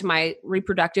radiation to my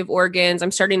reproductive organs.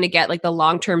 I'm starting to get like the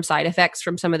long-term side effects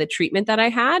from some of the treatment that I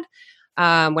had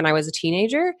when I was a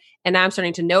teenager, and now I'm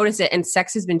starting to notice it, and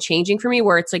sex has been changing for me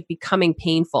where it's like becoming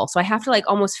painful. So I have to like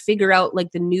almost figure out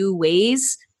like the new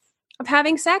ways of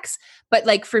having sex. But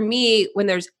like for me,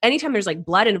 anytime there's like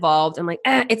blood involved, I'm like,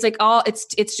 it's like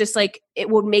it's just like, it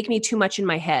would make me too much in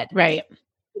my head. Right.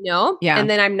 Yeah. And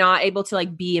then I'm not able to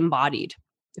like be embodied,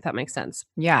 if that makes sense.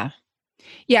 Yeah.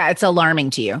 Yeah. It's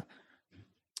alarming to you.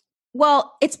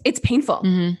 Well, it's painful,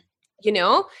 and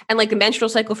like the menstrual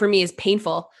cycle for me is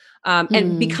painful.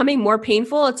 And becoming more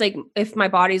painful. It's like if my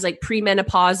body's like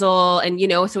premenopausal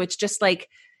and, so it's just like,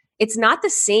 it's not the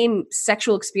same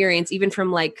sexual experience, even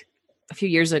from like a few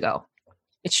years ago.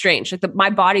 It's strange. Like my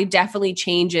body definitely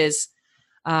changes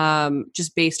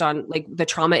just based on like the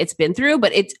trauma it's been through,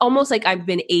 but it's almost like I've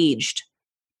been aged,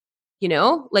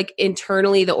 like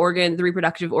internally the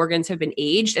reproductive organs have been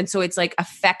aged. And so it's like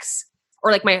affects,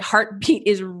 or like my heartbeat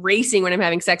is racing when I'm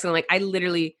having sex. And I'm like, I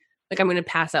literally, like, I'm going to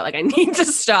pass out. Like I need to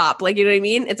stop. Like, you know what I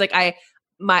mean? It's like this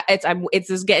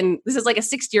is like a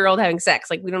 60-year-old having sex.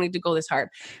 Like we don't need to go this hard.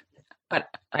 But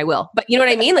I will. But you know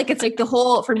what I mean? Like it's like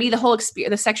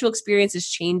the sexual experience is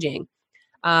changing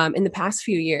in the past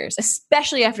few years,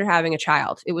 especially after having a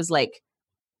child. It was like,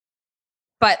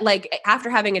 but like after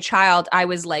having a child, I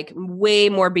was like way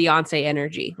more Beyonce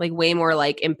energy, like way more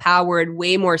like empowered,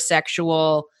 way more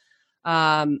sexual.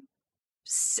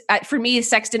 For me,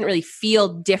 sex didn't really feel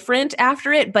different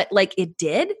after it, but like it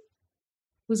did. It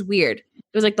was weird.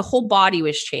 It was like the whole body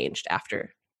was changed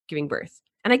after giving birth.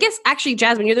 And I guess actually,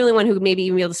 Jasmine, you're the only one who maybe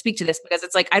even be able to speak to this, because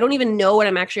it's like, I don't even know what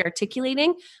I'm actually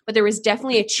articulating, but there was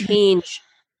definitely a change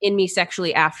in me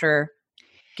sexually after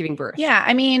giving birth. Yeah.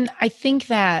 I mean, I think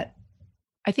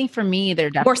for me, they're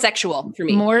definitely more sexual for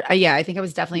me. More. Yeah. I think I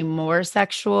was definitely more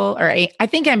sexual, or I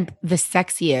think I'm the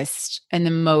sexiest and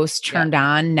the most turned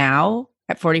on now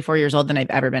at 44 years old than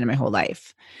I've ever been in my whole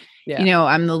life. Yeah. You know,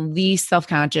 I'm the least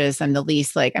self-conscious. I'm the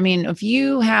least like, I mean, if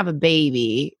you have a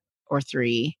baby or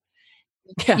 3,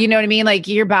 you know what I mean? Like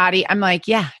your body, I'm like,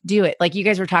 yeah, do it. Like you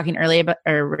guys were talking earlier about,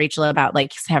 or Rachel, about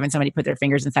like having somebody put their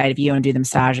fingers inside of you and do the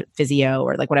massage physio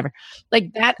or like whatever.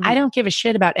 Like that, I don't give a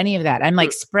shit about any of that. I'm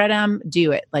like, spread them,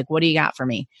 do it. Like, what do you got for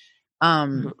me?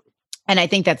 And I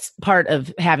think that's part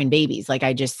of having babies. Like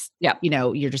I just, you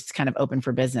know, you're just kind of open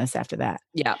for business after that.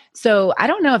 Yeah. So I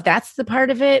don't know if that's the part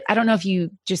of it. I don't know if you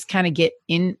just kind of get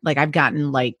in, like I've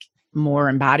gotten like more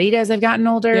embodied as I've gotten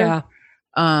older. Yeah.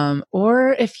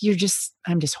 Or if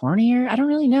I'm just hornier. I don't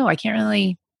really know. I can't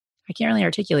really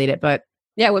articulate it, but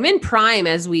yeah, women prime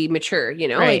as we mature, you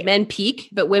know, like men peak,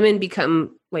 but women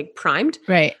become like primed.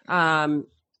 Right. In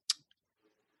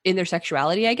their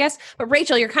sexuality, I guess. But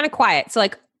Rachel, you're kind of quiet. So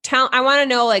like, I want to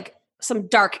know like some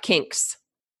dark kinks.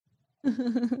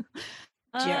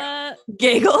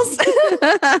 Giggles.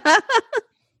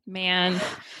 Man.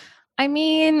 I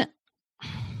mean,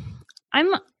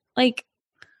 I'm a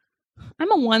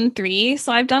 1-3,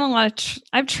 so I've done a lot of,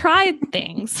 I've tried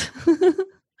things.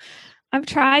 I've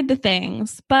tried the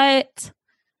things, but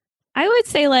I would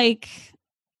say like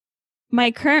my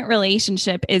current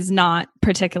relationship is not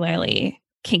particularly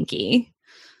kinky.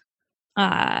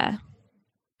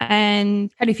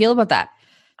 And how do you feel about that?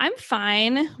 I'm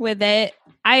fine with it.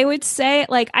 I would say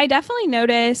like, I definitely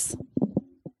notice,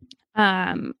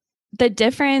 the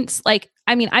difference. Like,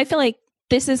 I mean, I feel like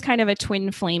this is kind of a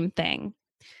twin flame thing.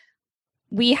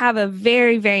 We have a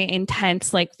very, very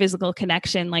intense like physical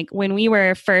connection. Like when we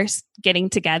were first getting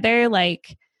together,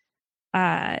 like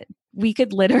we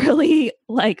could literally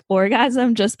like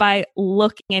orgasm just by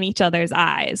looking in each other's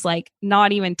eyes, like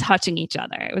not even touching each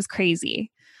other. It was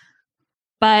crazy.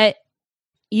 But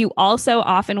you also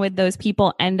often with those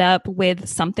people end up with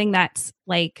something that's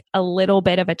like a little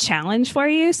bit of a challenge for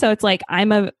you. So it's like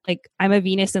I'm a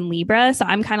Venus in Libra, so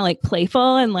I'm kind of like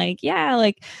playful and like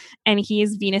and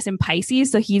he's Venus in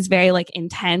Pisces, so he's very like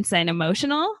intense and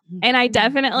emotional. And I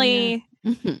definitely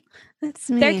that's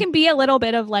me. There can be a little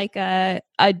bit of like a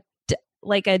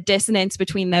dissonance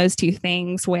between those two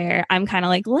things where I'm kind of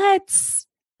like let's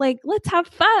have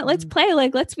fun. Let's play.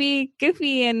 Like, let's be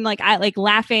goofy. And like, I like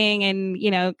laughing and,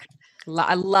 you know,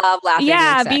 I love laughing.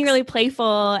 Yeah. Being really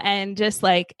playful and just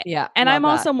like, And I'm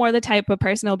also more the type of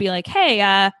person who'll be like,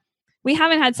 hey, we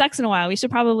haven't had sex in a while. We should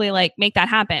probably like make that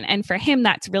happen. And for him,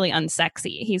 that's really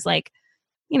unsexy. He's like,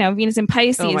 you know, Venus in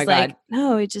Pisces, like,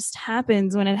 no, it just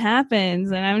happens when it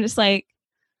happens. And I'm just like,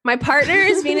 my partner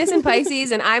is Venus in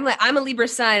Pisces and I'm a Libra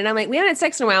sun. And I'm like, we haven't had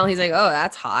sex in a while. And he's like, oh,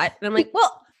 that's hot. And I'm like,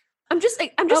 well, I'm just.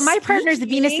 Oh, my partner's a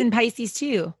Venus in Pisces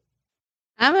too.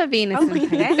 I'm a Venus in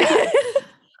Pisces.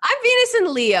 I'm Venus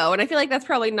in Leo, and I feel like that's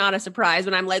probably not a surprise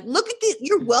when I'm like, "Look at this,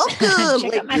 you're welcome."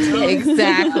 Check out my tits.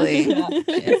 Exactly.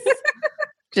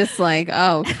 Just like,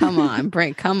 oh, come on,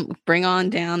 bring on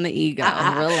down the ego.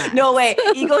 Relax. No way,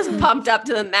 ego's pumped up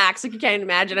to the max. Like you can't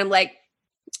imagine. I'm like,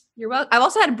 you're welcome. I've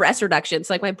also had breast reduction,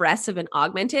 so like my breasts have been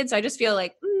augmented. So I just feel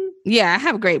like, yeah, I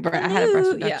have great breast. I had a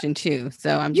breast reduction too.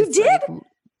 So I'm. You just did?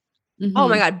 Like, oh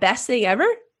my God, best thing ever.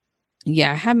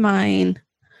 Yeah, I had mine.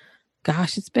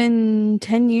 Gosh, it's been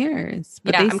 10 years,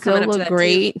 but they still look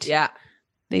great. Too. Yeah,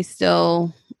 they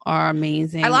still are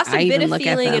amazing. I lost a bit of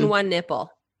feeling in one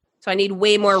nipple. So I need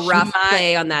way more rough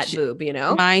play on that boob, you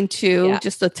know? Mine too,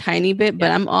 just a tiny bit, but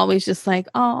I'm always just like,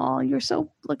 oh,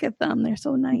 look at them. They're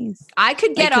so nice. I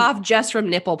could get off just from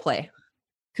nipple play.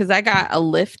 Because I got a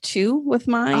lift too with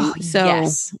mine. Oh, so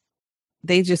yes.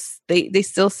 They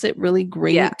still sit really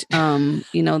great. Yeah.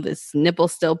 You know, this nipple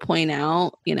still point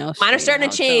out, you know. Mine are starting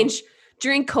to change. So.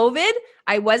 During COVID,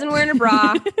 I wasn't wearing a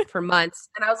bra for months.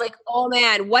 And I was like, oh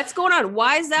man, what's going on?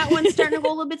 Why is that one starting to go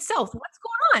a little bit south? What's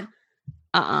going on?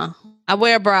 I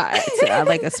wear a bra,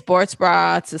 like a sports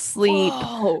bra to sleep.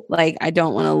 Whoa. Like I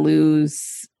don't want to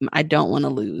lose the, I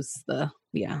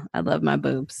love my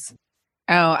boobs.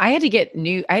 Oh, I had to get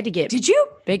Did you?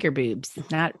 Bigger boobs.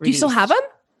 Not Do you still have them?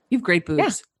 You have great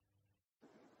boobs.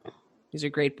 Yeah. These are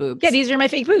great boobs. Yeah, these are my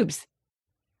fake boobs.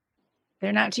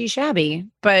 They're not too shabby,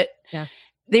 but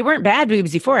they weren't bad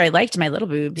boobs before. I liked my little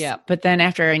boobs. Yeah. But then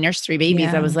after I nursed 3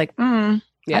 babies, I was like,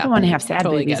 Yeah. I don't want to have sad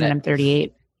Totally boobies get when it. I'm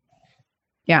 38.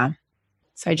 Yeah.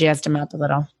 So I jazzed them up a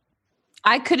little.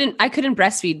 I couldn't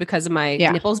breastfeed because of my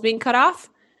Yeah. nipples being cut off.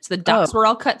 So the ducts were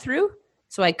all cut through.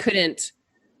 So I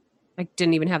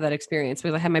didn't even have that experience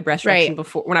because I had my breast reduction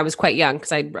before when I was quite young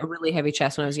because I had a really heavy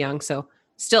chest when I was young. So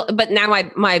still, but now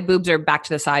my boobs are back to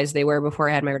the size they were before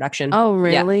I had my reduction. Oh,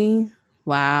 really? Yeah.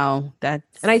 Wow. And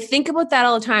I think about that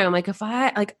all the time. I'm like, if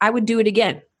I would do it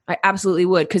again. I absolutely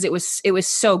would because it was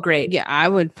so great. Yeah, I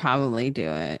would probably do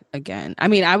it again. I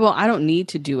mean, I don't need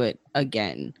to do it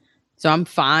again. So I'm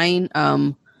fine.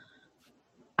 I'm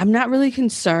not really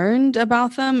concerned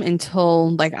about them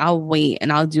until like I'll wait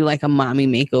and I'll do like a mommy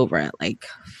makeover at like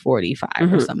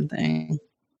 45 or something.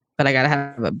 But I gotta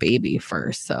have a baby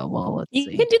first. So let's You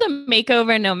see. can do the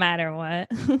makeover no matter what.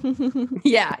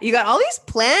 Yeah, you got all these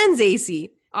plans,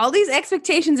 AC. All these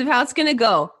expectations of how it's gonna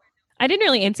go. I didn't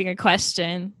really answer your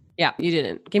question. Yeah, you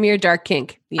didn't. Give me your dark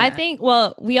kink. Yeah. I think,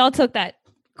 well, we all took that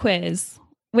quiz,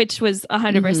 which was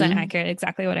 100% accurate,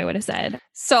 exactly what I would have said.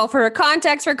 So for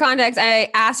context,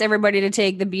 I asked everybody to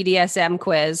take the BDSM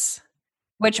quiz,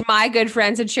 which my good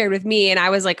friends had shared with me. And I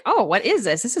was like, oh, what is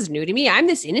this? This is new to me. I'm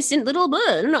this innocent little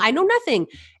bud. I know nothing.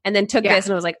 And then took this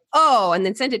and I was like, oh, and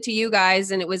then sent it to you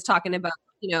guys. And it was talking about,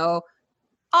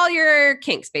 all your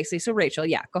kinks basically. So Rachel,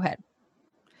 yeah, go ahead.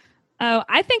 Oh,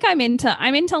 I think I'm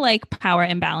into like power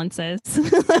imbalances.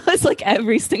 That was like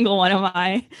every single one of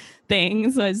my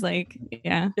things was like,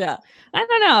 yeah. I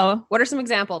don't know. What are some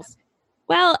examples?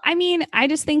 Well, I mean, I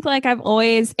just think like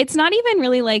it's not even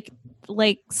really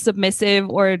like submissive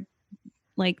or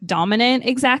like dominant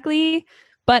exactly,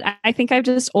 but I think I've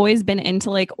just always been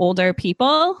into like older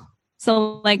people.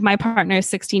 So like my partner is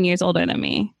 16 years older than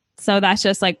me. So that's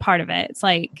just like part of it. It's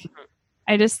like,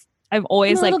 I've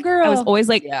always like, I was always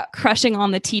like crushing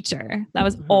on the teacher. That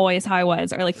was always how I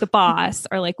was, or like the boss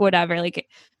or like whatever, like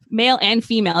male and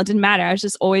female. It didn't matter. I was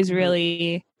just always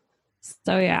really,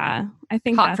 so yeah, I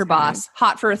think hot for boss,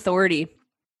 hot for authority.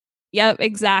 Yep,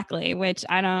 exactly. Which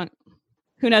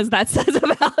who knows what that says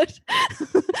about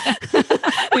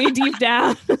me deep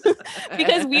down.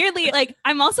 Because weirdly, like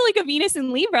I'm also like a Venus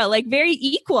in Libra, like very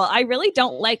equal. I really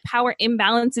don't like power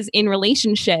imbalances in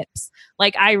relationships.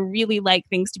 Like I really like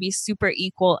things to be super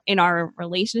equal in our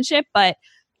relationship. But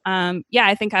yeah,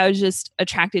 I think I was just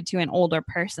attracted to an older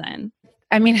person.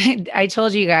 I mean, I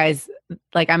told you guys,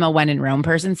 like I'm a when in Rome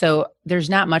person. So there's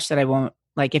not much that I won't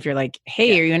like. If you're like,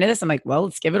 hey, are you into this? I'm like, well,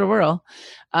 let's give it a whirl.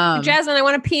 Jasmine, I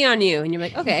want to pee on you. And you're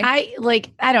like, okay.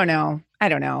 I don't know.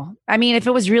 I mean, if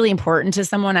it was really important to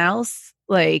someone else,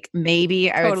 like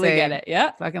maybe I would say, get it.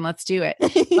 Yeah. Fucking let's do it.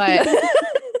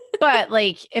 But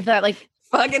like, if that like,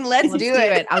 fucking let's do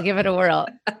it. I'll give it a whirl.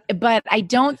 But I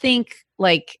don't think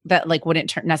like that, like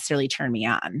wouldn't necessarily turn me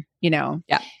on, Yeah.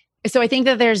 So I think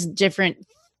that there's different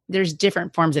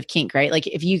forms of kink, right? Like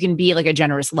if you can be like a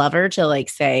generous lover to like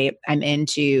say, I'm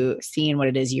into seeing what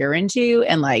it is you're into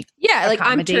and like, yeah, like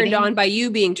I'm turned on by you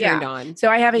being turned on. So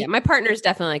I have my partner's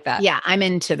definitely like that. Yeah. I'm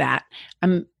into that.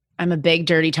 I'm a big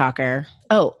dirty talker.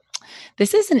 Oh,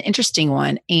 this is an interesting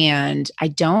one. And I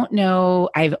don't know.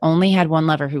 I've only had one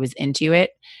lover who was into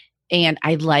it. And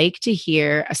I'd like to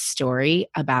hear a story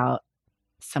about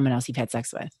someone else you've had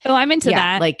sex with. Oh, I'm into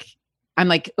that. Like, I'm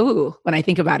like, ooh, when I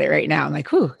think about it right now, I'm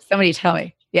like, ooh, somebody tell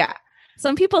me. Yeah.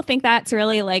 Some people think that's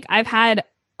really like, I've had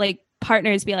like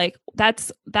partners be like,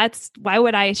 that's why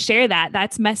would I share that?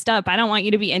 That's messed up. I don't want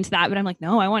you to be into that. But I'm like,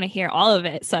 no, I want to hear all of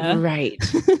it. So right.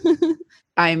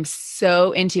 I'm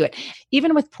so into it.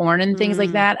 Even with porn and things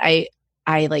like that, I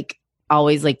like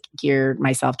always like gear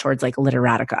myself towards like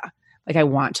literotica. Like I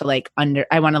want to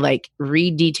like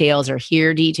read details or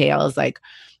hear details like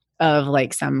of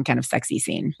like some kind of sexy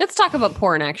scene. Let's talk about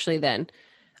porn actually then.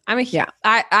 I'm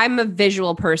a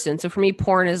visual person. So for me,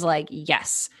 porn is like,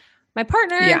 yes. My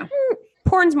partner,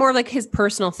 porn's more like his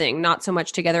personal thing, not so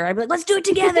much together. I'd be like, let's do it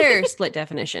together. Split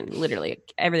definition, literally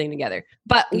everything together.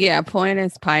 But yeah, porn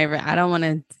is private. I don't want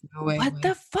to. What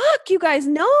the fuck? You guys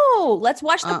know. Let's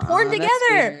watch the porn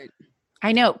together.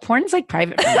 I know. Porn's like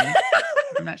private for me.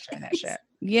 I'm not showing that shit.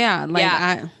 Yeah. Like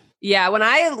yeah. When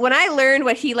I learned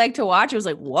what he liked to watch, it was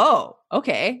like, whoa,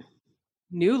 okay.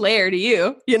 New layer to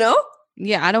you,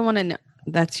 Yeah. I don't want to know.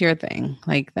 That's your thing.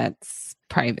 Like that's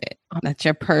private. That's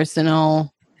your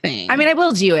personal thing. I mean, I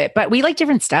will do it, but we like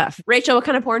different stuff. Rachel, what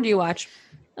kind of porn do you watch?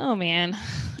 Oh man.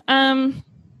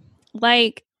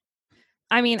 Like,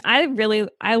 I mean, I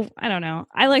don't know.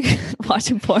 I like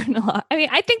watching porn a lot. I mean,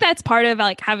 I think that's part of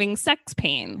like having sex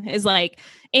pain is like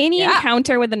any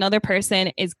encounter with another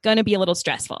person is going to be a little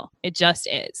stressful. It just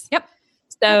is. Yep.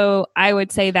 So I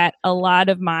would say that a lot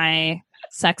of my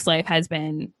sex life has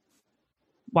been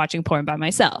watching porn by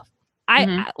myself.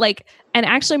 like, and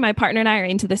actually my partner and I are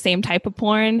into the same type of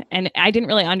porn, and I didn't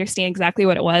really understand exactly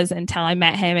what it was until I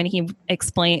met him and he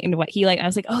explained what he liked. I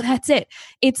was like, oh, that's it.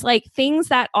 It's like things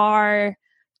that are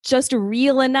just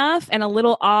real enough and a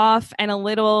little off and a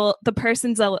little, the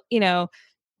person's,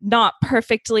 not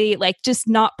perfectly, like just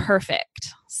not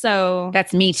perfect. So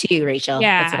That's me too, Rachel.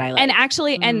 yeah. That's what I like. And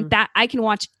actually, and that I can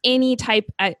watch any type,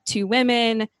 to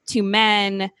women, to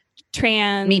men,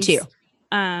 trans. Me too.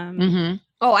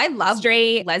 Oh, I love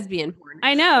straight lesbian porn.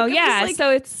 I know. Like, I'm yeah. just like, so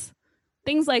it's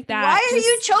things like that. why are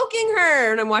you choking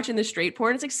her? And I'm watching the straight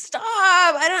porn. It's like, stop.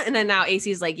 I don't. And then now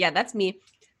AC's like, yeah, that's me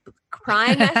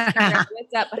crying.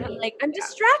 What's up? And I'm like, I'm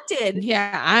distracted.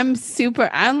 Yeah,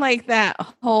 I'm like that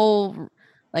whole,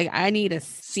 like, I need a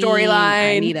Storyline.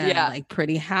 I need a like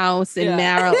pretty house in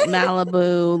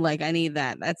Malibu. Like, I need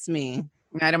that. That's me.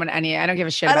 I don't give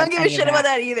a shit. I about don't give a shit about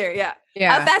that either. Yeah.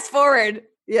 Yeah. I'll fast forward.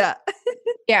 Yeah.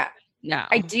 Yeah. No,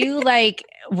 I do like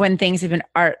when things have been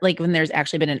art, like when there's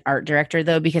actually been an art director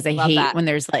though, because I Love hate that. when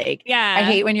there's like, Yeah. I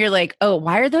hate when you're like, oh,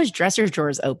 why are those dresser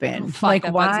drawers open? Fuck, Like,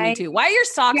 that bugs me why? too. Why are your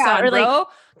socks Yeah, on, or like- bro?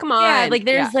 Come on. Yeah, like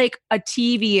there's like a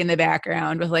TV in the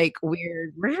background with like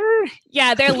weird.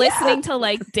 Yeah. They're listening to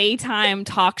like daytime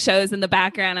talk shows in the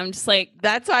background. I'm just like,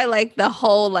 that's why I like the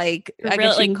whole, like, I guess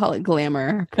Really- you can call it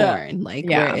glamour porn. Like,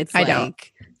 Yeah, where it's I like,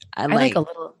 don't. I I like, like a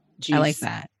little juice. I like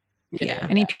that. Yeah.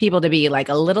 I need people to be like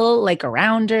a little like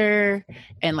arounder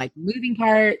and like moving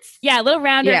parts. yeah, a little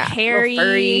rounder, Yeah, a little hairy.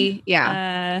 furry.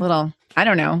 Yeah. Uh, Little, I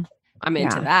don't know. I'm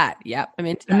into Yeah. that. Yep. I'm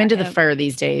into that. I'm into the fur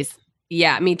these days.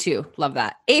 Yeah, me too. Love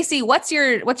that. AC, what's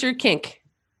your kink?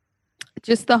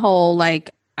 Just the whole,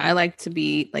 like, I like to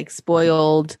be like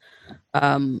spoiled,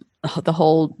 the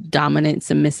whole dominant,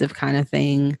 submissive kind of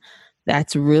thing.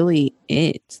 That's really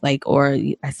it. Like, or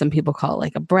as some people call it,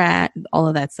 like a brat, all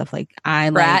of that stuff. Like, I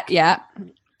Brat, like, yeah.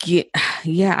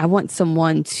 yeah, I want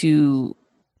someone to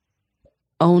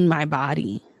own my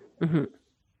body. Mhm.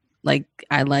 Like,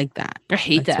 I like that. I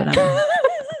hate That's that. what I'm-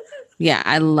 Yeah,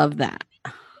 I love that.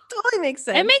 Totally makes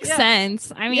sense. it makes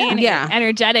sense. I mean, Yeah.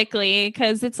 energetically,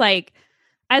 because it's like,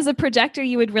 as a projector,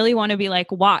 you would really want to be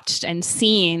like watched and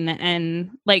seen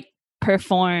and like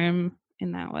perform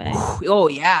in that way. Oh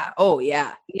yeah. Oh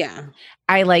yeah. Yeah.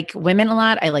 I like women a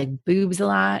lot. I like boobs a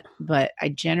lot, but I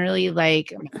generally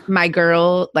like my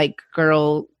girl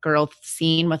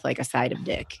scene with like a side of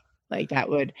dick. Like that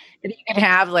would, if you could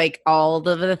have like all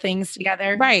of the things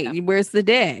together. Right. Where's the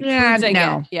dick? Yeah, Proves I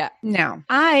no, get- Yeah. no.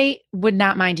 I would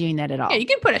not mind doing that at all. Yeah, you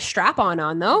can put a strap on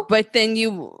though. But then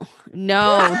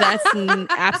that's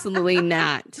absolutely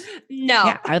not. No.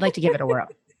 Yeah, I would like to give it a whirl.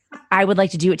 I would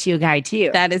like to do it to a guy too.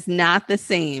 That is not the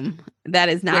same. That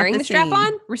is not Wearing the strap same.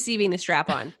 on, receiving the strap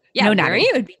on. Yeah, No, not wearing it.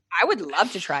 it would be. I would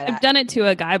love to try that. I've done it to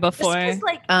a guy Just before. 'cause,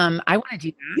 like I want to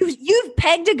do that. you've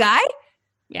pegged a guy.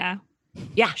 Yeah.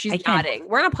 Yeah, She's I can. nodding.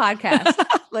 We're on a podcast.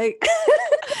 Like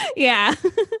Yeah.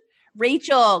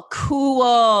 Rachel,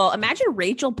 cool. Imagine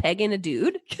Rachel pegging a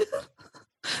dude.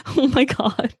 Oh my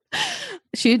God.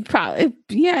 She'd probably,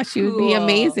 she would be Cool.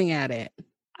 amazing at it.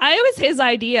 It was his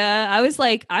idea. I was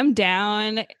like, I'm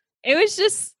down. It was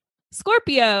just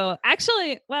Scorpio.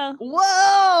 Actually, well,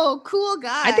 Whoa, cool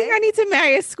guy. I think I need to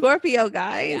marry a Scorpio,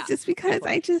 guys, Yeah. just because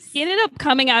I just. he ended up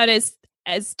coming out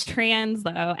as trans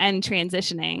though and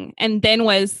transitioning, and then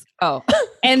was Oh,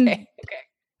 and okay.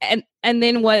 and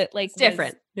then what like It's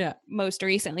different. Yeah. most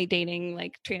recently dating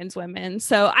like trans women.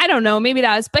 So I don't know, maybe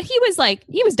that was, but he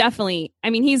was definitely, I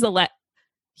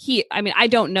mean, I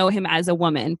don't know him as a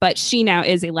woman, but she now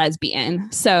is a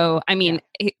lesbian. So, I mean,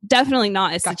 definitely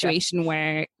not a Gotcha. situation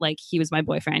where like he was my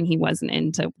boyfriend. He wasn't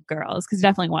into girls, because he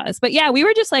definitely was. But yeah, we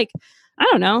were just like, I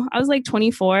don't know. I was like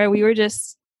 24. We were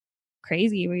just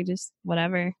crazy. We just,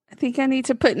 whatever. I think I need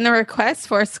to put in a request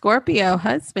for a Scorpio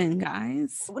husband,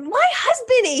 guys, Why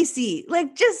husband AC?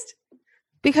 Like just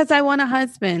because I want a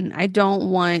husband. I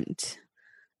don't want.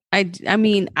 I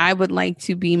mean, I would like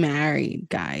to be married,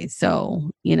 guys. So,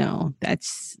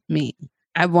 that's me.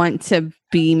 I want to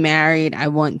be married. I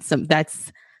want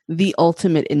that's the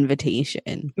ultimate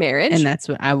invitation. marriage. And that's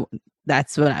what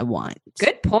I want.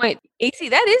 Good point. AC,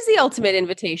 that is the ultimate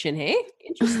invitation, hey?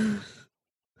 Interesting.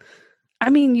 I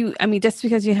mean, just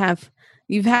because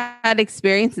you've had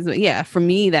experiences, but yeah, for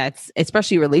me, that's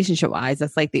especially relationship wise,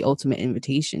 that's like the ultimate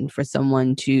invitation for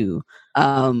someone to,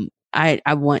 I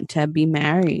want to be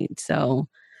married. So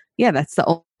yeah, that's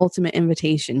the ultimate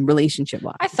invitation relationship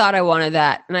wise. I thought I wanted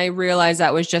that, and I realized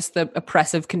that was just the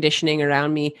oppressive conditioning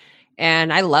around me.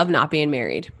 And I love not being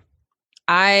married.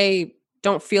 I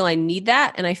don't feel I need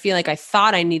that, and I feel like I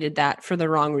thought I needed that for the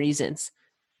wrong reasons.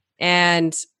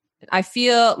 And I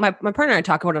feel my partner and I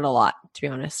talk about it a lot, to be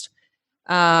honest.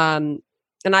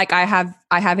 And like I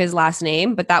have his last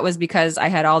name, but that was because I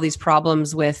had all these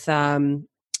problems with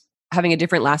having a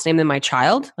different last name than my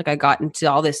child. Like I got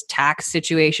into all this tax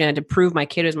situation, I had to prove my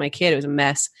kid was my kid. It was a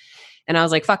mess. And I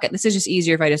was like, fuck it. This is just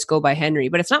easier if I just go by Henry,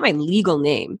 but it's not my legal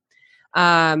name.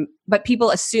 But people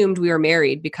assumed we were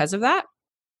married because of that,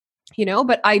 you know,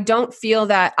 but I don't feel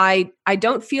that I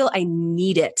don't feel I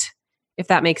need it, if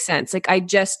that makes sense. Like I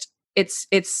just,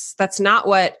 that's not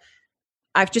what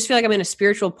I just feel like. I'm in a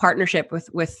spiritual partnership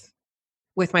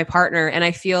with my partner. And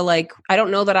I feel like, I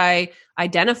don't know that I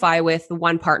identify with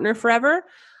one partner forever.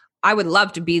 I would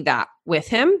love to be that with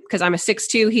him because I'm a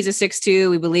 6'2", he's a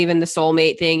 6'2". We believe in the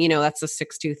soulmate thing. You know, that's a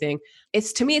 6'2" thing.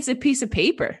 To me, it's a piece of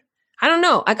paper. I don't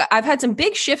know. I've had some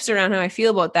big shifts around how I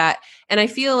feel about that. And I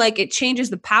feel like it changes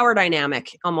the power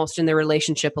dynamic almost in the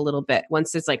relationship a little bit.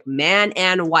 Once it's like man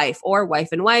and wife or wife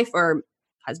and wife or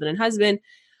husband and husband.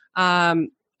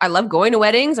 I love going to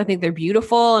weddings. I think they're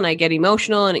beautiful and I get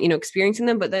emotional and, you know, experiencing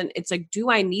them. But then it's like,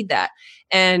 do I need that?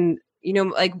 And, you know,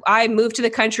 like I moved to the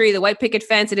country, the white picket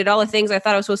fence, I did all the things I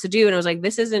thought I was supposed to do. And I was like,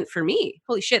 this isn't for me.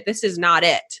 Holy shit, this is not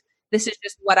it. This is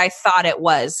just what I thought it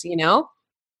was, you know?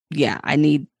 Yeah, I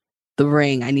need the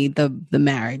ring. I need the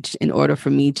marriage in order for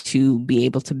me to be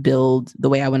able to build the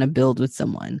way I want to build with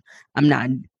someone. I'm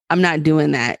not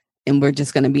doing that. And we're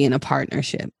just going to be in a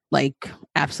partnership. Like,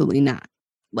 absolutely not.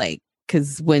 Like,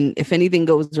 because if anything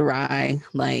goes awry,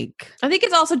 like. I think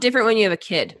it's also different when you have a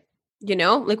kid, you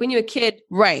know, like when you have a kid.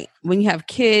 Right. When you have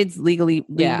kids,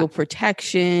 legal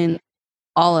protection,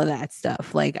 all of that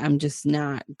stuff. Like, I'm just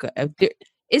not good.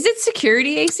 Is it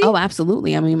security, AC? Oh,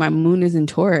 absolutely. I mean, my moon is in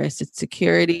Taurus. It's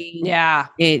security. Yeah.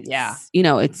 You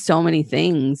know, it's so many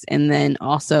things. And then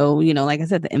also, you know, like I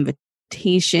said, the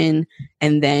invitation.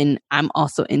 And then I'm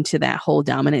also into that whole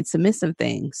dominant submissive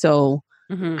thing. So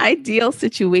ideal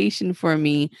situation for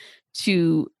me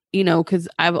to, you know, because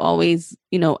I've always,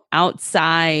 you know,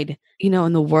 outside, you know,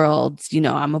 in the world, you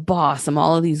know, I'm a boss, I'm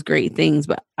all of these great things,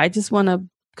 but I just want to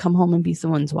come home and be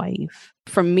someone's wife.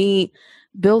 For me,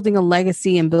 building a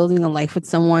legacy and building a life with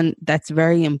someone, that's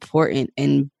very important.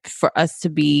 And for us to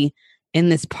be in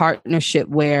this partnership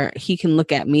where he can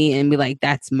look at me and be like,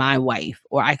 that's my wife,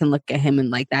 or I can look at him and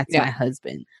like, that's my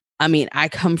husband. I mean, I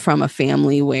come from a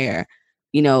family where,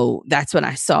 you know, that's what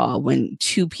I saw when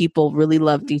two people really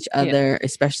loved each other,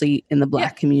 especially in the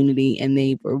Black community, and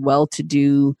they were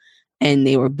well-to-do and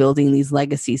they were building these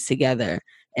legacies together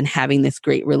and having this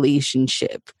great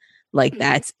relationship. Like,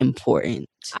 that's important.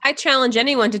 I challenge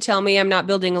anyone to tell me I'm not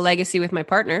building a legacy with my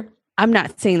partner. I'm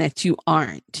not saying that you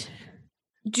aren't.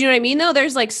 Do you know what I mean, though?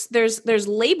 There's like, there's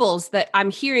labels that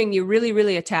I'm hearing you really,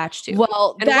 really attached to.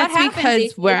 Well, and that's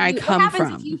because where I come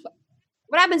from.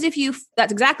 What happens if you,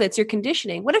 that's exactly, it's your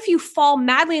conditioning. What if you fall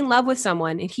madly in love with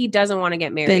someone and he doesn't want to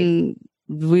get married?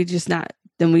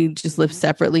 Then we just live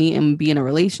separately and be in a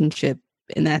relationship,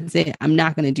 and that's it. I'm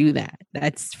not going to do that.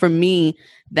 That's, for me,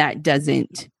 that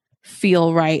doesn't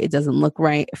feel right. It doesn't look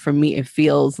right. For me, it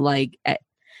feels like,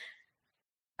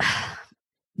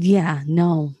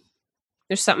 no.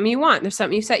 There's something you want. There's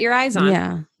something you set your eyes on.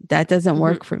 Yeah, that doesn't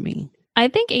work for me. I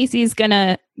think AC is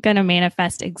gonna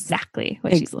manifest exactly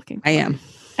what she's looking for. I am.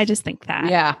 I just think that.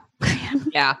 Yeah.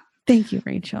 Yeah. Thank you,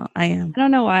 Rachel. I am. I don't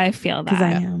know why I feel that. Because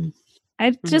I am.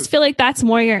 I just feel like that's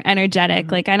more your energetic.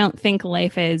 Like, I don't think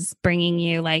life is bringing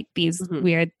you like these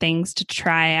weird things to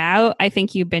try out. I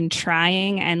think you've been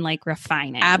trying and like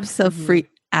refining. Absolutely.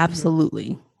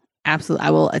 Absolutely. I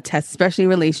will attest, especially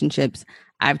relationships.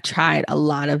 I've tried a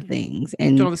lot of things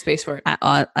and don't have the space for it.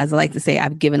 As I like to say,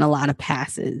 I've given a lot of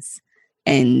passes.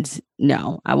 And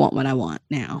no, I want what I want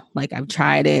now. Like, I've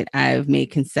tried it. I've made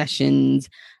concessions.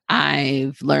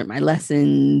 I've learned my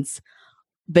lessons,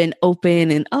 been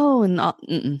open and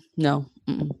no,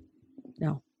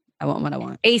 I want what I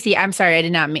want. AC, I'm sorry. I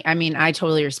did not mean, I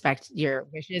totally respect your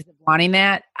wishes of wanting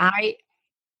that.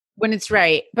 When it's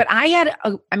right. But I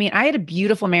had a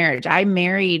beautiful marriage. I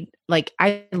married, like,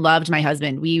 I loved my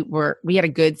husband. We had a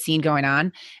good scene going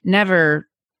on. Never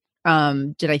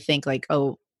did I think like,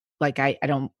 oh, like I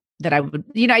don't, that I would,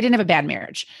 you know, I didn't have a bad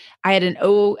marriage. I had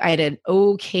an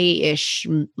okay-ish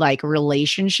like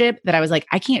relationship that I was like,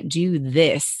 I can't do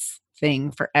this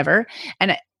thing forever.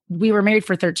 And we were married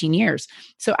for 13 years.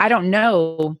 So I don't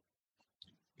know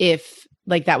if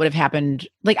like that would have happened.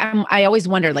 Like, I always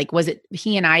wonder, like, was it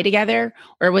he and I together,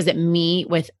 or was it me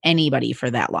with anybody for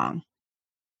that long?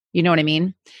 You know what I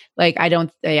mean? Like,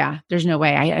 there's no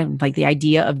way. I like the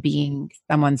idea of being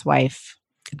someone's wife.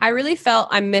 I really felt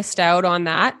I missed out on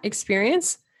that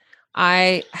experience.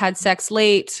 I had sex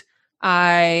late.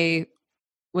 I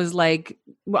was like,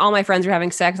 all my friends were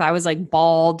having sex. I was like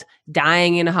bald,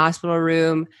 dying in a hospital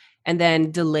room, and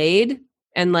then delayed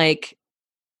and like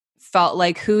felt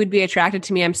like who would be attracted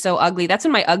to me? I'm so ugly. That's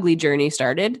when my ugly journey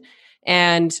started,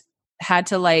 and had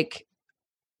to like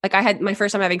I had my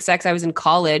first time having sex. I was in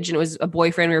college, and it was a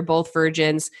boyfriend. We were both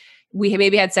virgins. We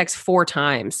maybe had sex 4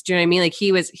 times. Do you know what I mean? Like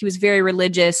he was very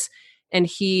religious, and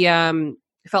he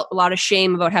felt a lot of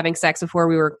shame about having sex before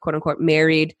we were quote unquote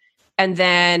married. And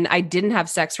then I didn't have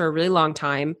sex for a really long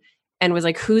time, and was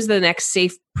like, who's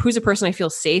a person I feel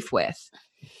safe with?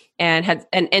 And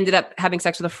ended up having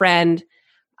sex with a friend,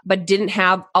 but didn't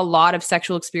have a lot of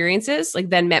sexual experiences. Like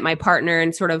then met my partner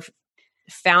and sort of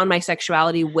found my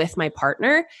sexuality with my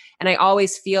partner. And I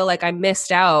always feel like I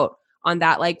missed out on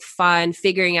that like fun,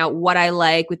 figuring out what I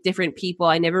like with different people.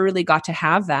 I never really got to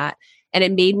have that. And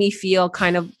it made me feel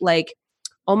kind of like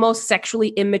almost sexually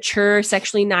immature,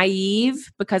 sexually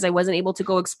naive, because I wasn't able to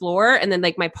go explore. And then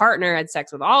like my partner had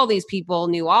sex with all these people,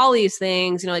 knew all these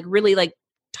things, like really like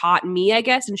taught me, I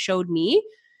guess, and showed me.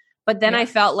 But then I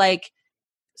felt like,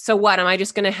 so what? Am I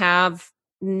just going to am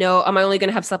I only going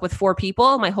to have slept with 4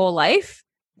 people my whole life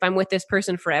if I'm with this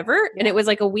person forever? Yeah. And it was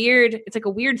like it's like a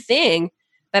weird thing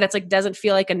that it's like, doesn't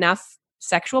feel like enough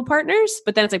sexual partners.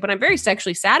 But then it's like, but I'm very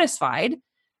sexually satisfied,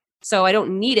 so I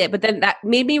don't need it. But then that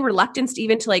made me reluctant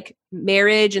even to like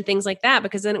marriage and things like that,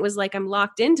 because then it was like, I'm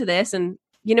locked into this. And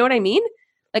you know what I mean?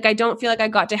 Like, I don't feel like I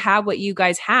got to have what you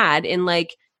guys had in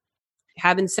like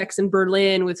having sex in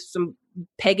Berlin with some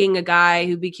pegging a guy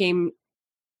who became,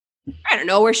 I don't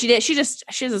know where she has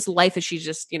this life that she's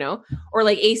just, or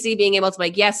like AC being able to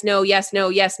like, yes, no, yes, no,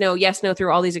 yes, no, yes, no,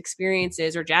 through all these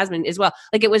experiences, or Jasmine as well.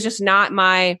 Like it was just not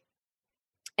and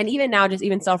even now, just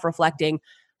even self-reflecting,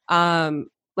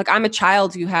 like I'm a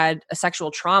child who had a sexual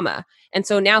trauma. And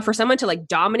so now for someone to like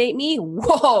dominate me,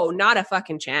 whoa, not a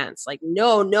fucking chance. Like,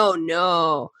 no.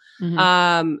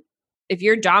 Mm-hmm. If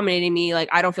you're dominating me, like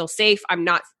I don't feel safe. I'm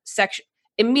not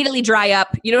immediately dry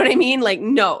up. You know what I mean? Like,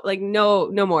 no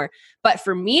more. But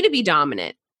for me to be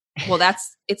dominant, well,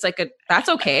 that's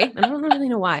okay. And I don't really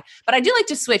know why, but I do like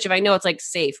to switch if I know it's like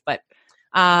safe. But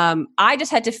I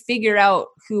just had to figure out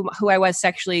who I was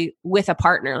sexually with a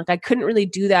partner. Like I couldn't really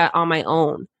do that on my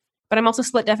own, but I'm also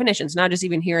split definitions. Not just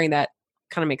even hearing that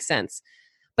kind of makes sense.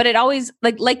 But it always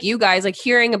like you guys, like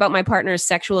hearing about my partner's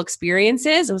sexual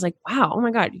experiences, I was like, wow, oh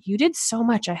my God, you did so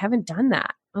much. I haven't done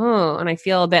that. Oh, and I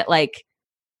feel a bit like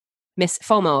miss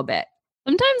FOMO a bit.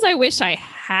 Sometimes I wish I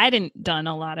hadn't done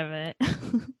a lot of it.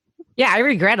 Yeah, I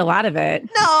regret a lot of it.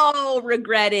 No,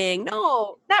 regretting.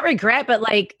 No. Not regret, but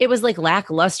like it was like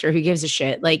lackluster. Who gives a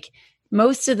shit? Like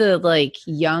most of the like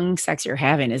young sex you're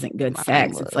having isn't good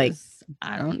sex. It's like,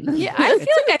 I don't know. Yeah, I feel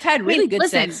like I've had really good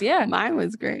sex. Yeah. Mine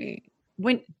was great.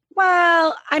 I've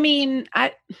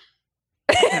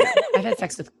had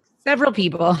sex with several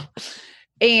people,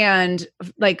 and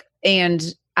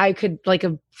I could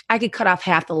cut off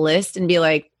half the list and be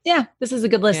like, yeah, this is a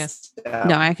good list. Yeah.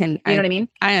 No, I can. You know what I mean?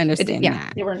 I understand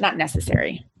that. They were not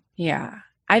necessary. Yeah.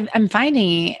 I'm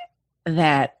finding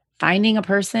that finding a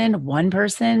person, one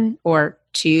person or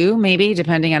 2, maybe,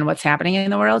 depending on what's happening in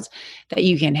the world, that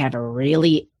you can have a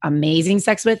really amazing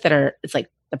sex with it's like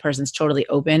the person's totally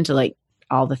open to like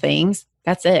all the things.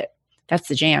 That's it. That's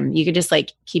the jam. You could just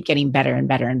like keep getting better and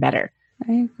better and better.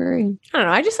 I agree. I don't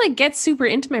know. I just like get super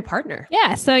into my partner.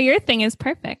 Yeah. So your thing is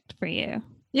perfect for you.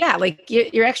 Yeah. Like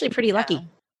you're actually pretty lucky.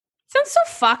 Sounds so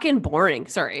fucking boring.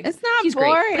 Sorry. It's not He's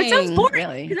boring. Great, but it sounds boring.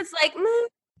 Really? Because it's like,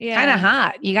 kind of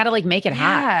hot. You got to like make it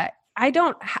hot. I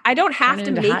don't have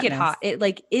to make it hot. It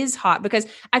like is hot because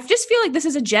I just feel like this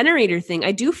is a generator thing.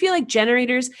 I do feel like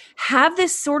generators have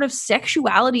this sort of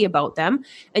sexuality about them.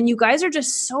 And you guys are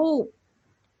just so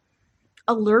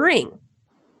alluring,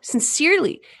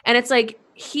 sincerely. And it's like,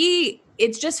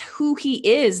 it's just who he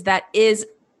is that is,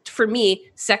 for me,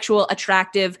 sexual,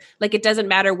 attractive. Like it doesn't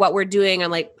matter what we're doing.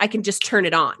 I'm like, I can just turn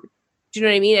it on. Do you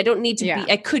know what I mean? I don't need to be,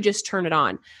 I could just turn it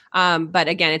on. But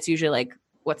again, it's usually like,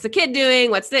 what's the kid doing?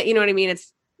 What's the, you know what I mean?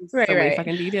 It's so many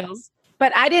fucking details.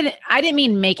 But I didn't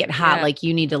mean make it hot. Yeah. Like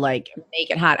you need to like make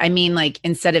it hot. I mean, like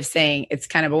instead of saying it's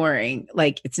kind of boring,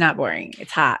 like it's not boring.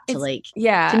 It's hot to like,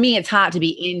 to me, it's hot to be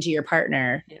into your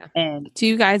partner. Yeah. And do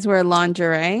you guys wear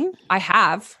lingerie? I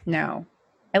have. No,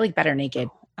 I like better naked.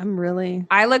 I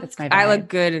look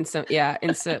good in some,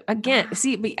 again,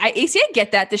 see, I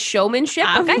get that, the showmanship.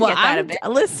 I get that a bit.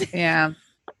 Listen. Yeah.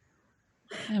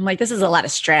 I'm like, this is a lot of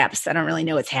straps. I don't really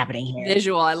know what's happening here.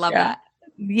 Visual. I love that.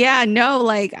 Yeah, no,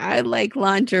 like I like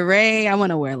lingerie. I want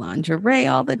to wear lingerie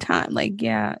all the time. Like,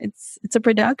 yeah, it's a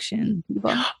production.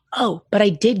 Oh, but I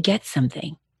did get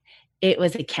something. It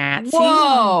was a cat suit,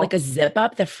 like a zip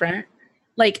up the front.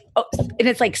 Like, and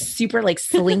it's like super like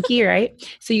slinky, right?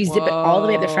 So you zip it all the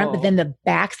way up the front, but then the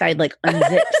backside like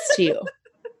unzips too.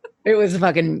 It was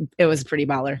pretty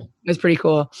baller. It was pretty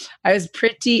cool. I was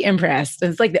pretty impressed.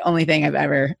 It's like the only thing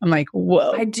I'm like,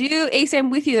 whoa. I do, Ace,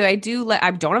 I'm with you. I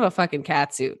don't have a fucking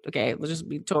cat suit. Okay. Let's just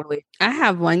be totally. I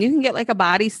have one. You can get like a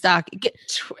body stock.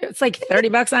 It's like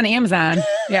 $30 on Amazon.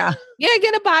 Yeah. Yeah,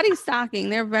 get a body stocking.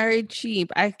 They're very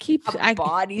cheap. I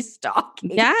body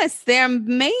stocking. Yes, they're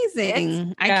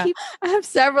amazing. Yeah. I have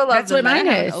several of That's them. what mine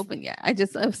I haven't is. opened yet. I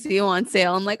just see them on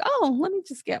sale. I'm like, oh, let me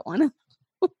just get one.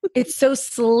 It's so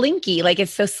slinky. Like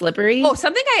it's so slippery. Oh,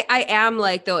 something I am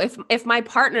like though, if my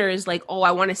partner is like, oh,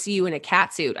 I want to see you in a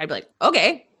cat suit, I'd be like,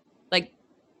 okay. Like,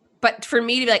 but for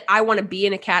me to be like, I want to be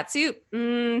in a cat suit.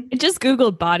 I just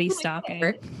Googled body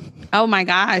stocking. Oh my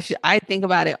gosh. I think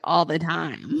about it all the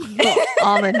time.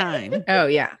 All the time. Oh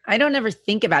yeah. I don't ever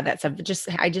think about that stuff.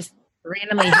 I just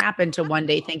randomly happen to one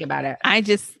day think about it. I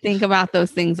just think about those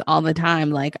things all the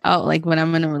time. Like, oh, like when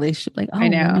I'm in a relationship, like, oh, I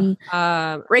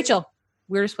know. Rachel,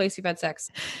 weirdest place you've had sex?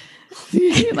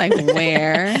 like,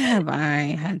 where have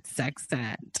I had sex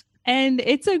at? And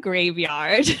it's a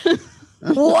graveyard.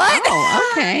 What?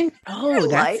 Oh, okay. Oh,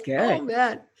 that's good. Oh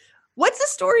man. What's the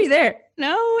story there?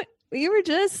 No, we were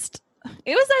just,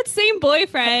 it was that same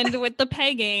boyfriend with the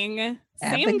pegging.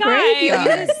 At Same the guy. He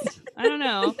graveyard. I don't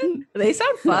know. They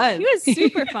sound fun. He was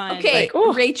super fun. Okay, Like,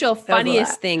 oh, Rachel, was a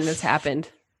funniest lot. thing that's happened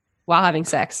while having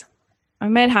sex. I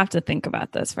might have to think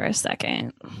about this for a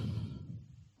second.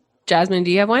 Jasmine,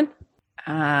 do you have one?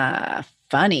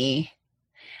 Funny.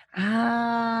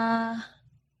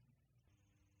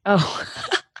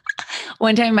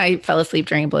 One time I fell asleep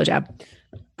during a blowjob.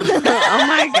 Oh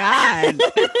my God.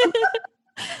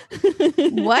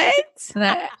 What?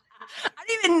 That- I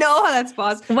don't even know how that's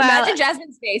possible. Well- Imagine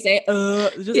Jasmine's face.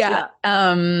 yeah.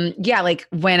 Like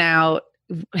went out,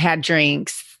 had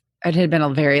drinks. It had been a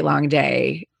very long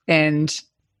day, and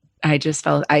I just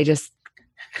snarfed. I just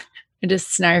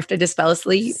fell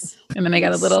asleep, and then I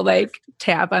got a little like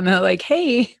tap on the like,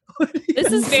 hey.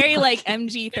 This is very like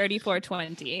MG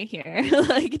 3420 here.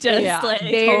 Like just Yeah, like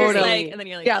totally. like, and then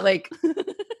you're like, Yeah, like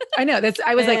I know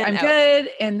I was like, I'm good.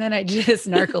 And then I just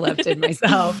narcolepted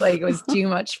myself. Like it was too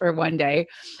much for one day.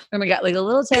 And I got like a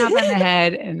little tap on the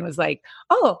head and was like,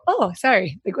 oh,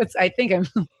 sorry. Like I think I'm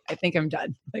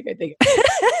done. Like I think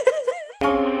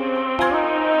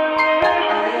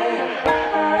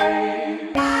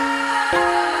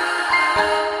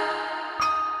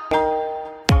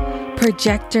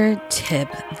Projector tip.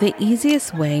 The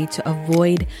easiest way to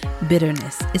avoid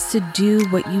bitterness is to do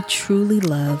what you truly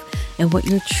love and what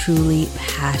you're truly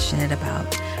passionate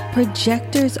about.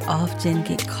 Projectors often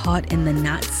get caught in the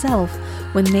not self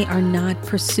when they are not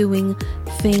pursuing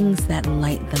things that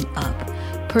light them up.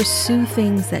 Pursue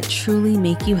things that truly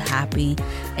make you happy,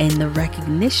 and the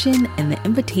recognition and the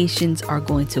invitations are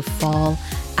going to fall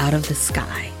out of the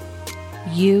sky.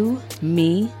 You,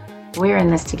 me, we're in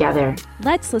this together.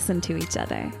 let's listen to each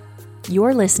other.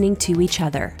 You're listening to Each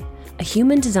Other, a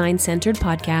human design centered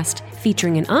podcast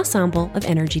featuring an ensemble of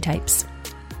energy types.